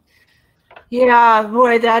 Yeah,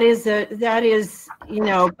 boy, that is,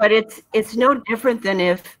 but it's no different than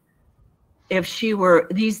if she were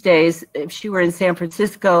these days, if she were in San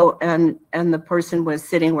Francisco and the person was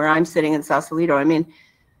sitting where I'm sitting in Sausalito. I mean,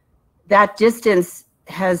 that distance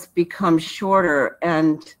has become shorter,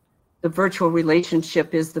 and the virtual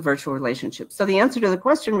relationship is the virtual relationship. So the answer to the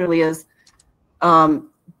question really is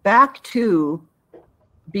back to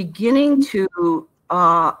beginning to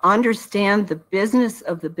understand the business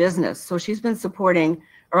of the business. So she's been supporting,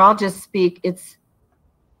 or I'll just speak, it's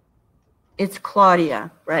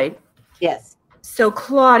Claudia, right? Yes. So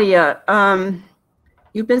Claudia,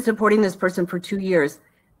 you've been supporting this person for 2 years.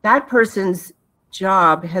 That person's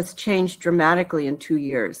job has changed dramatically in 2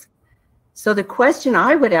 years. So the question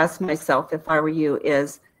I would ask myself if I were you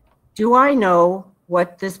is, do I know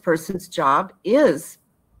what this person's job is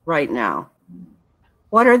right now?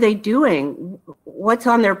 What are they doing? What's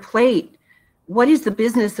on their plate? What is the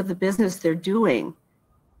business of the business they're doing?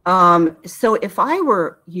 So if I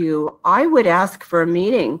were you, I would ask for a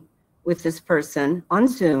meeting with this person on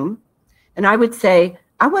Zoom, and I would say,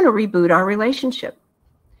 I want to reboot our relationship.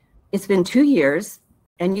 It's been 2 years,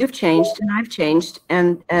 and you've changed, and I've changed,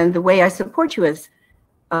 and the way I support you has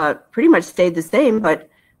pretty much stayed the same, but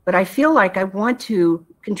I feel like I want to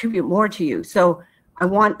contribute more to you, so I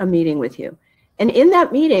want a meeting with you. And in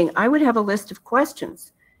that meeting, I would have a list of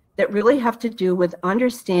questions that really have to do with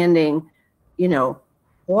understanding,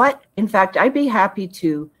 what, in fact, I'd be happy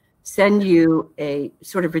to send you a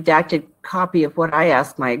sort of redacted copy of what I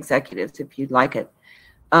asked my executives, if you'd like it,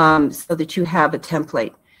 so that you have a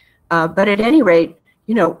template. But at any rate,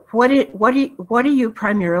 what are you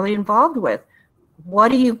primarily involved with? What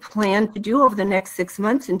do you plan to do over the next 6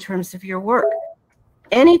 months in terms of your work?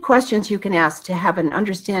 Any questions you can ask to have an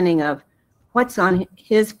understanding of what's on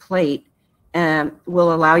his plate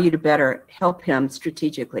will allow you to better help him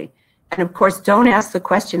strategically. And of course, don't ask the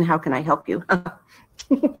question, how can I help you?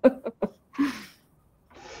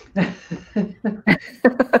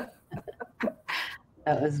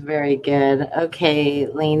 That was very good. Okay,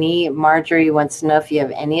 Leni, Marjorie wants to know if you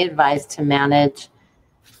have any advice to manage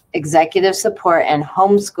executive support and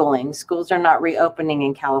homeschooling. Schools are not reopening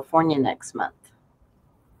in California next month.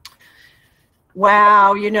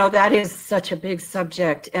 Wow, that is such a big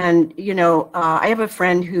subject. And, I have a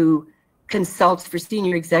friend who consults for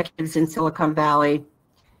senior executives in Silicon Valley,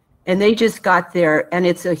 and they just got there, and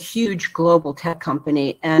it's a huge global tech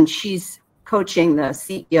company, and she's coaching the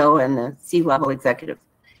CEO and the C-level executives.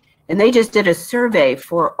 And they just did a survey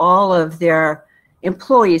for all of their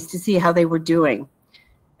employees to see how they were doing.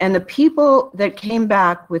 And the people that came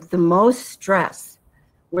back with the most stress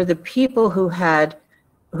were the people who had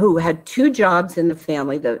 2 jobs in the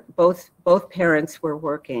family, both parents were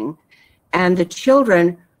working, and the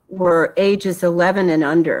children were ages 11 and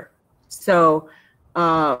under. So,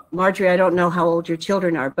 Marjorie, I don't know how old your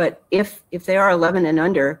children are, but if they are 11 and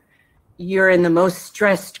under, you're in the most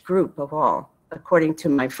stressed group of all, according to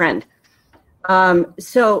my friend.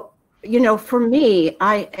 So, for me,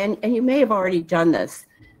 and you may have already done this,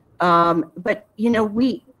 but,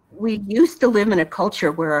 we used to live in a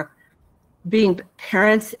culture where being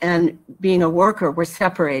parents and being a worker were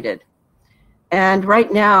separated. And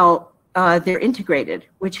right now, they're integrated,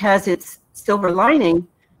 which has its silver lining,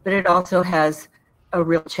 but it also has a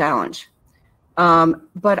real challenge.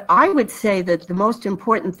 But I would say that the most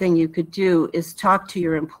important thing you could do is talk to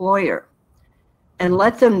your employer and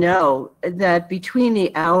let them know that between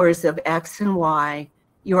the hours of X and Y,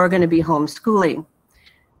 you are going to be homeschooling.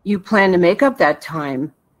 You plan to make up that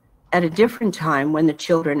time at a different time when the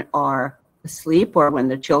children are asleep or when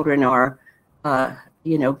the children are,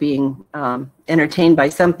 being entertained by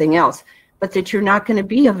something else, but that you're not going to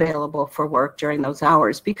be available for work during those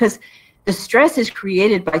hours, because the stress is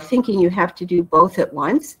created by thinking you have to do both at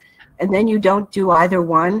once, and then you don't do either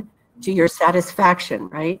one to your satisfaction,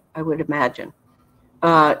 right? I would imagine.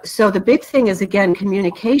 So the big thing is, again,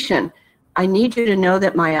 communication. I need you to know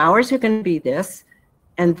that my hours are going to be this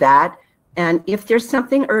and that, and if there's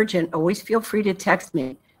something urgent, always feel free to text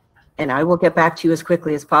me, and I will get back to you as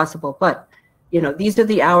quickly as possible. But, these are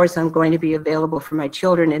the hours I'm going to be available for my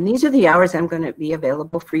children, and these are the hours I'm going to be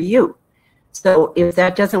available for you. So if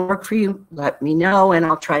that doesn't work for you, let me know, and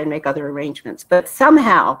I'll try to make other arrangements. But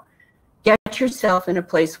somehow get yourself in a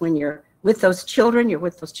place when you're with those children, you're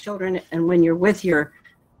with those children, and when you're with your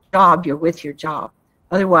job, you're with your job.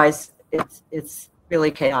 Otherwise, it's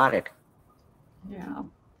really chaotic. Yeah.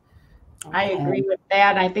 I agree with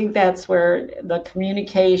that. I think that's where the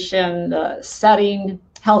communication, the setting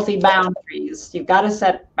healthy boundaries. You've got to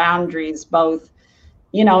set boundaries both,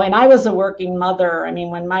 and I was a working mother. I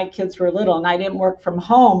mean, when my kids were little and I didn't work from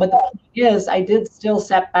home, but the point is I did still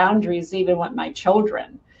set boundaries even with my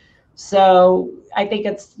children. So I think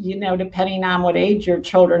it's, depending on what age your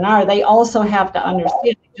children are, they also have to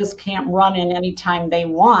understand they just can't run in anytime they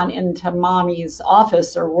want into mommy's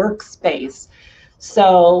office or workspace.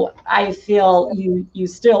 So I feel you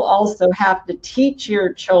still also have to teach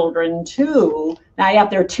your children too. Now,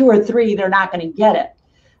 if they're 2 or 3, they're not going to get it.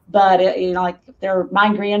 But, like if they're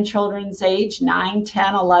my grandchildren's age, 9,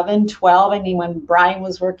 10, 11, 12. I mean, when Brian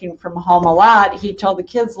was working from home a lot, he told the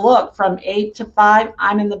kids, look, from 8 to 5,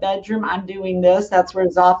 I'm in the bedroom, I'm doing this. That's where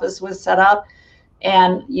his office was set up.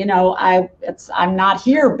 And, I'm not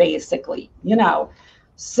here basically,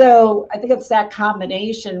 So I think it's that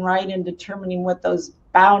combination, right, in determining what those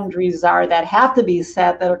boundaries are that have to be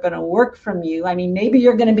set that are going to work from you. I mean, maybe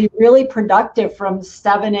you're going to be really productive from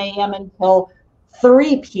 7 a.m. until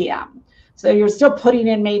 3 p.m. So you're still putting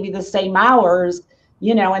in maybe the same hours,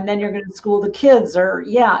 and then you're going to school the kids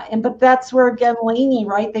but that's where, again, Leni,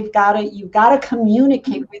 right, you've got to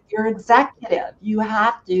communicate with your executive. You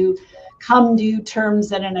have to come to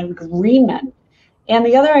terms and an agreement. And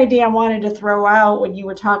the other idea I wanted to throw out when you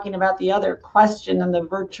were talking about the other question and the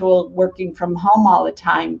virtual working from home all the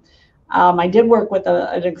time, I did work with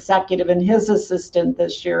an executive and his assistant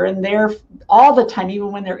this year, and they're all the time,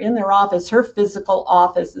 even when they're in their office, her physical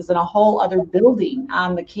office is in a whole other building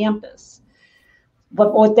on the campus.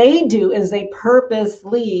 But what they do is they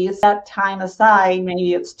purposely set time aside,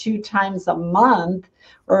 maybe it's 2 times a month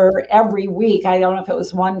or every week, I don't know if it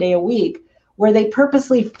was 1 day a week, where they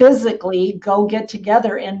purposely physically go get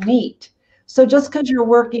together and meet. So just because you're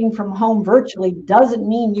working from home virtually doesn't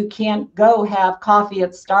mean you can't go have coffee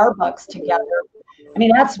at Starbucks together. I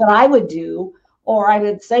mean, that's what I would do. Or I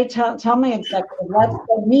would say, tell my executive, let's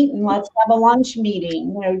go meet and let's have a lunch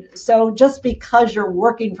meeting. So just because you're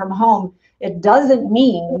working from home, it doesn't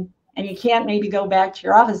mean, and you can't maybe go back to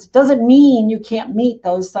your office, it doesn't mean you can't meet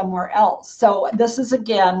those somewhere else. So this is,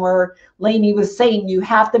 again, where Leni was saying you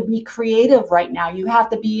have to be creative right now. You have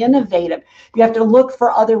to be innovative. You have to look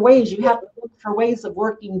for other ways. You have to look for ways of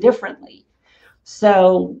working differently.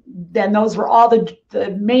 So then those were all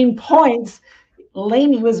the main points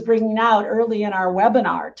Leni was bringing out early in our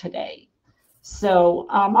webinar today. So,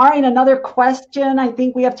 all right, another question. I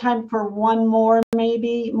think we have time for one more,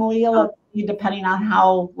 maybe, Malia, depending on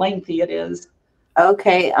how lengthy it is.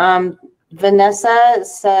 Okay. Vanessa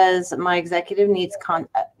says, my executive needs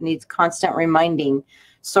constant reminding.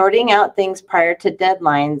 Sorting out things prior to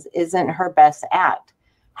deadlines isn't her best act.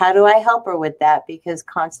 How do I help her with that? Because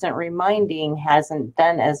constant reminding hasn't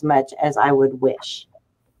done as much as I would wish.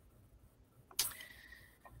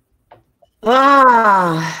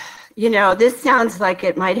 You know, this sounds like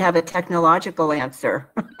it might have a technological answer.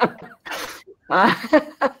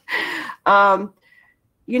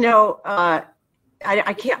 You know,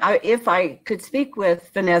 I can't, if I could speak with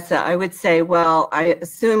Vanessa, I would say, well, I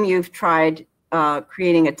assume you've tried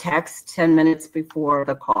creating a text 10 minutes before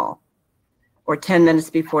the call or 10 minutes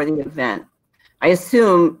before the event. I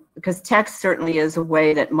assume, because text certainly is a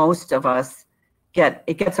way that most of us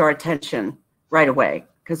gets our attention right away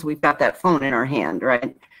because we've got that phone in our hand,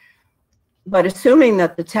 right? But assuming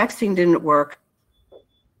that the texting didn't work,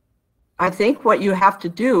 I think what you have to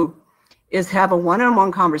do is have a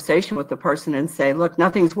one-on-one conversation with the person and say, look,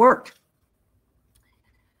 nothing's worked.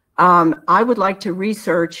 I would like to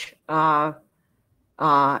research an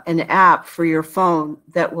app for your phone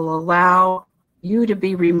that will allow you to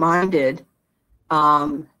be reminded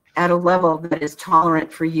at a level that is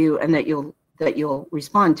tolerant for you and that you'll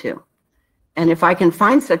respond to. And if I can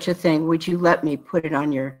find such a thing, would you let me put it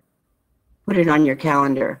on your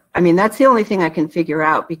calendar? I mean, that's the only thing I can figure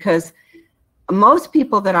out, because most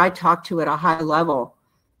people that I talk to at a high level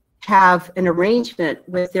have an arrangement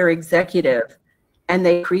with their executive, and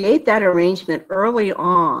they create that arrangement early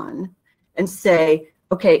on and say,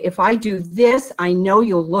 okay, if I do this, I know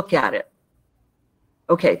you'll look at it.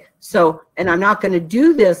 Okay, so, and I'm not going to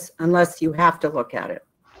do this unless you have to look at it.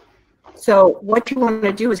 So what you want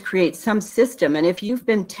to do is create some system. And if you've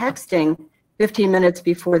been texting 15 minutes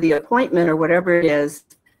before the appointment or whatever it is,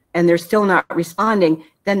 and they're still not responding,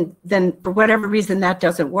 then for whatever reason that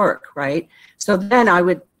doesn't work, right? So then I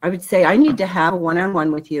would say I need to have a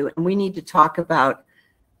one-on-one with you, and we need to talk about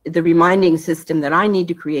the reminding system that I need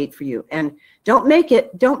to create for you. And don't make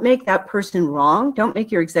that person wrong. Don't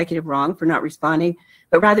make your executive wrong for not responding,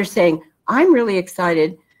 but rather saying, I'm really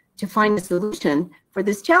excited to find a solution for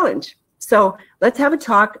this challenge. So let's have a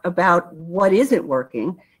talk about what isn't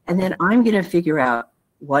working, and then I'm going to figure out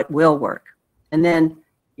what will work. And then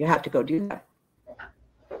you have to go do that.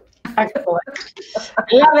 Excellent.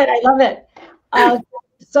 I love it.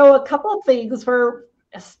 So a couple of things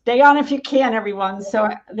stay on if you can, everyone. So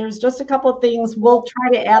there's just a couple of things. We'll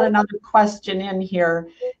try to add another question in here.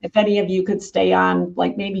 If any of you could stay on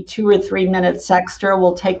like maybe 2 or 3 minutes extra,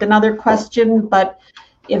 we'll take another question. But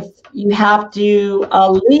if you have to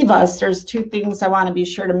leave us, there's 2 things I want to be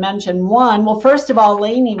sure to mention. One, well, first of all,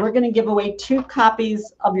 Leni, we're going to give away 2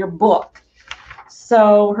 copies of your book.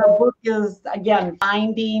 So her book is, again,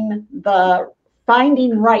 Finding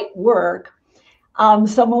Right Work.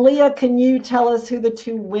 So Malia, can you tell us who the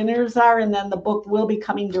 2 winners are? And then the book will be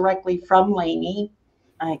coming directly from Leni.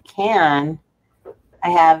 I can. I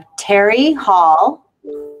have Terry Hall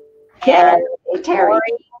and Terry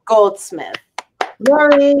Goldsmith.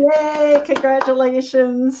 Lori, yay,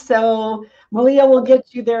 congratulations. So Malia will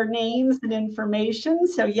get you their names and information.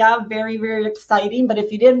 So yeah, very, very exciting. But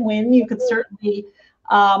if you didn't win, you could certainly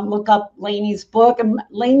look up Leni's book. And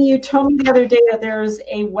Leni, you told me the other day that there's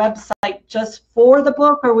a website just for the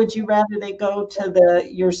book, or would you rather they go to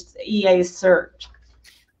your EASearch?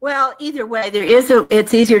 Well, either way,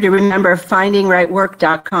 it's easier to remember,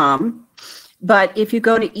 findingrightwork.com. But if you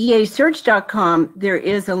go to EASearch.com, there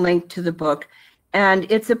is a link to the book.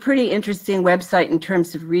 And it's a pretty interesting website in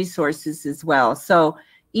terms of resources as well. So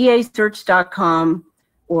EASearch.com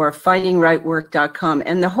or findingrightwork.com.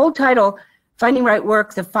 And the whole title, Finding Right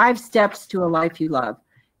Work, the 5 Steps to a Life You Love.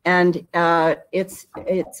 And it's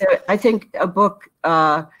I think, a book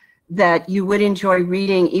that you would enjoy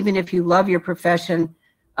reading, even if you love your profession.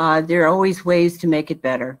 There are always ways to make it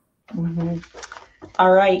better. Mm-hmm.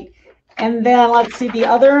 All right. And then let's see the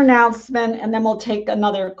other announcement, and then we'll take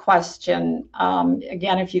another question.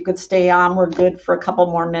 Again, if you could stay on, we're good for a couple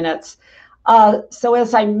more minutes. So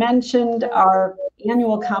as I mentioned, our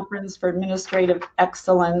annual conference for administrative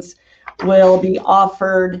excellence will be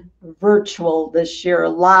offered virtual this year,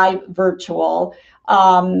 live virtual.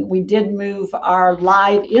 We did move our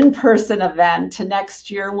live in-person event to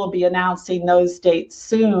next year. We'll be announcing those dates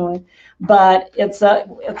soon, but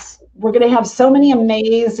we're going to have so many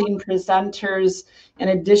amazing presenters. In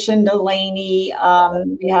addition to Leni,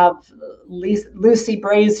 we have Lucy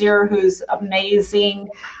Brazier, who's amazing.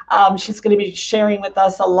 She's going to be sharing with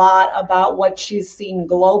us a lot about what she's seen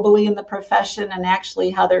globally in the profession and actually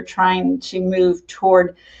how they're trying trying to move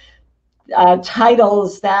toward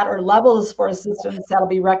titles that are levels for assistants that'll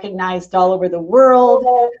be recognized all over the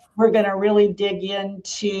world. We're going to really dig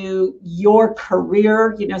into your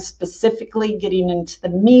career, specifically getting into the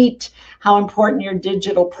meat, how important your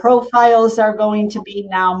digital profiles are going to be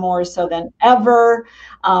now more so than ever.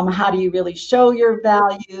 How do you really show your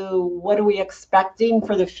value? What are we expecting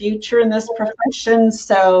for the future in this profession?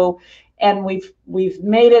 And we've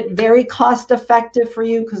made it very cost effective for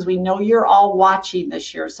you because we know you're all watching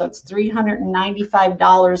this year. So it's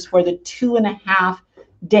 $395 for the 2.5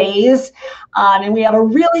 days. And we have a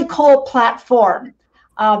really cool platform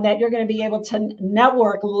that you're going to be able to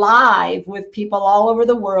network live with people all over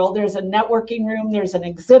the world. There's a networking room, there's an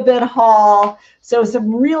exhibit hall. So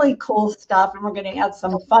some really cool stuff. And we're going to add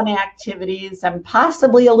some fun activities and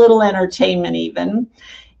possibly a little entertainment even.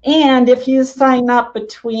 And if you sign up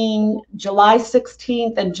between July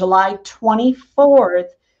 16th and July 24th,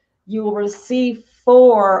 you will receive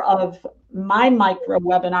 4 of my micro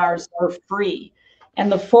webinars for free.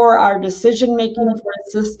 And the 4 are decision making for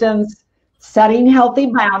assistants, setting healthy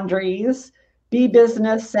boundaries, be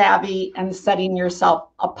business savvy, and setting yourself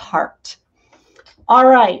apart. All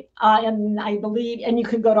right. And I believe, and you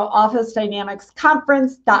can go to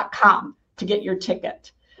OfficeDynamicsConference.com to get your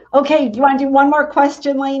ticket. Okay, do you want to do one more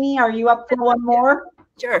question, Leni? Are you up for one more?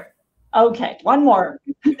 Sure. Okay, one more.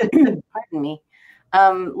 Pardon me.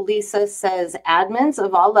 Lisa says, admins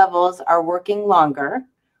of all levels are working longer.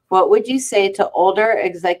 What would you say to older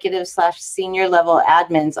executive/senior level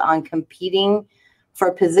admins on competing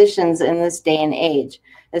for positions in this day and age,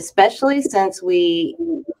 especially since we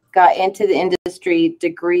got into the industry,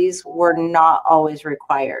 degrees were not always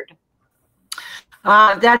required?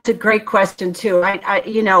 That's a great question too.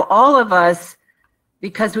 All of us,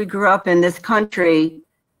 because we grew up in this country,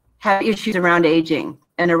 have issues around aging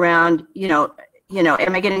and around, am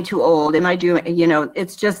I getting too old? Am I doing,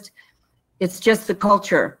 it's just the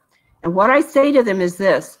culture. And what I say to them is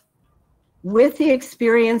this: with the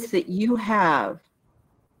experience that you have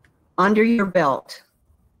under your belt,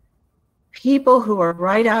 people who are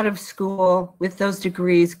right out of school with those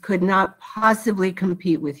degrees could not possibly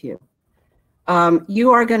compete with you.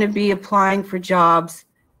 You are going to be applying for jobs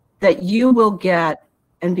that you will get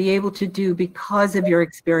and be able to do because of your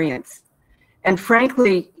experience. And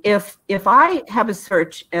frankly, if I have a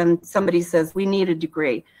search and somebody says, we need a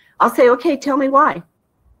degree, I'll say, okay, tell me why.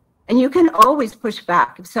 And you can always push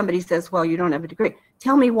back. If somebody says, well, you don't have a degree,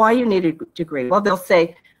 tell me why you need a degree. Well, they'll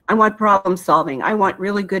say, I want problem solving. I want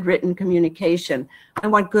really good written communication. I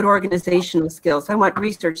want good organizational skills. I want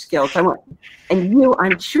research skills. And you,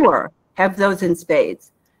 I'm sure, have those in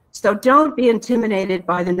spades. So don't be intimidated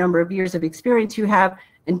by the number of years of experience you have,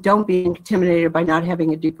 and don't be intimidated by not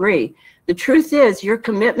having a degree. The truth is, your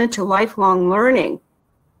commitment to lifelong learning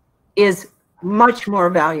is much more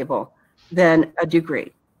valuable than a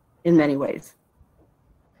degree in many ways.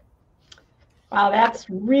 Wow, that's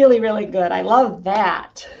really, really good. I love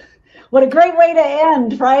that. What a great way to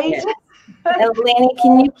end, right? Yes. Leni,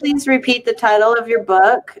 can you please repeat the title of your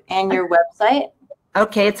book and your website?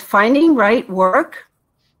 Okay, it's Finding Right Work,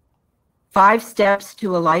 5 Steps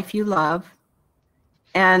to a Life You Love.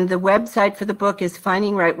 And the website for the book is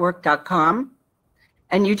findingrightwork.com.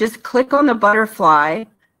 And you just click on the butterfly,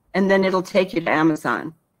 and then it'll take you to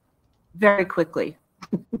Amazon very quickly.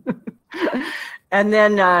 And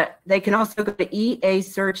then they can also go to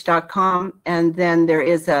EASearch.com, and then there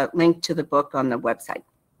is a link to the book on the website.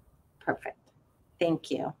 Perfect.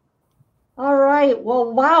 Thank you. All right.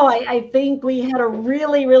 Well, wow. I think we had a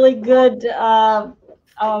really, really good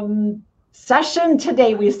session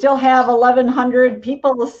today. We still have 1,100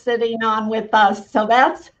 people sitting on with us. So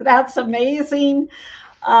that's amazing.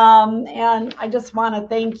 And I just want to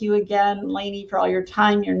thank you again, Leni, for all your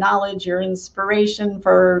time, your knowledge, your inspiration,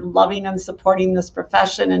 for loving and supporting this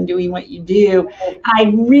profession and doing what you do.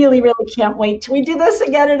 I really, really can't wait till we do this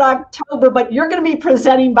again in October, but you're going to be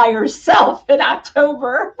presenting by yourself in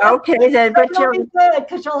October. Okay, then, but you'll be good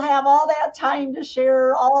because you'll have all that time to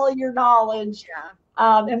share all your knowledge. Yeah.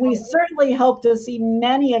 And we certainly hope to see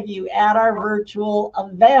many of you at our virtual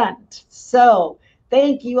event. So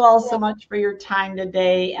thank you all so much for your time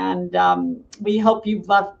today, and we hope we've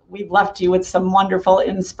left you with some wonderful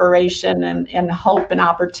inspiration and hope and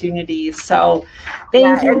opportunities. So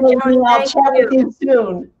thank you. Joan, I'll chat with you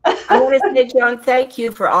soon. I want to say, Joan, thank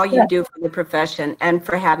you for all you do for the profession and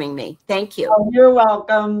for having me. Thank you. Oh, you're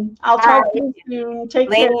welcome. I'll talk to you soon. Take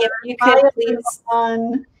Leni, care. if you could please,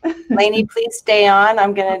 Leni, please stay on.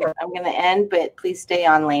 I'm gonna end, but please stay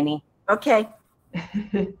on, Leni. Okay.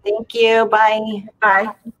 Thank you. Bye.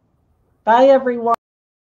 Bye. Bye, everyone.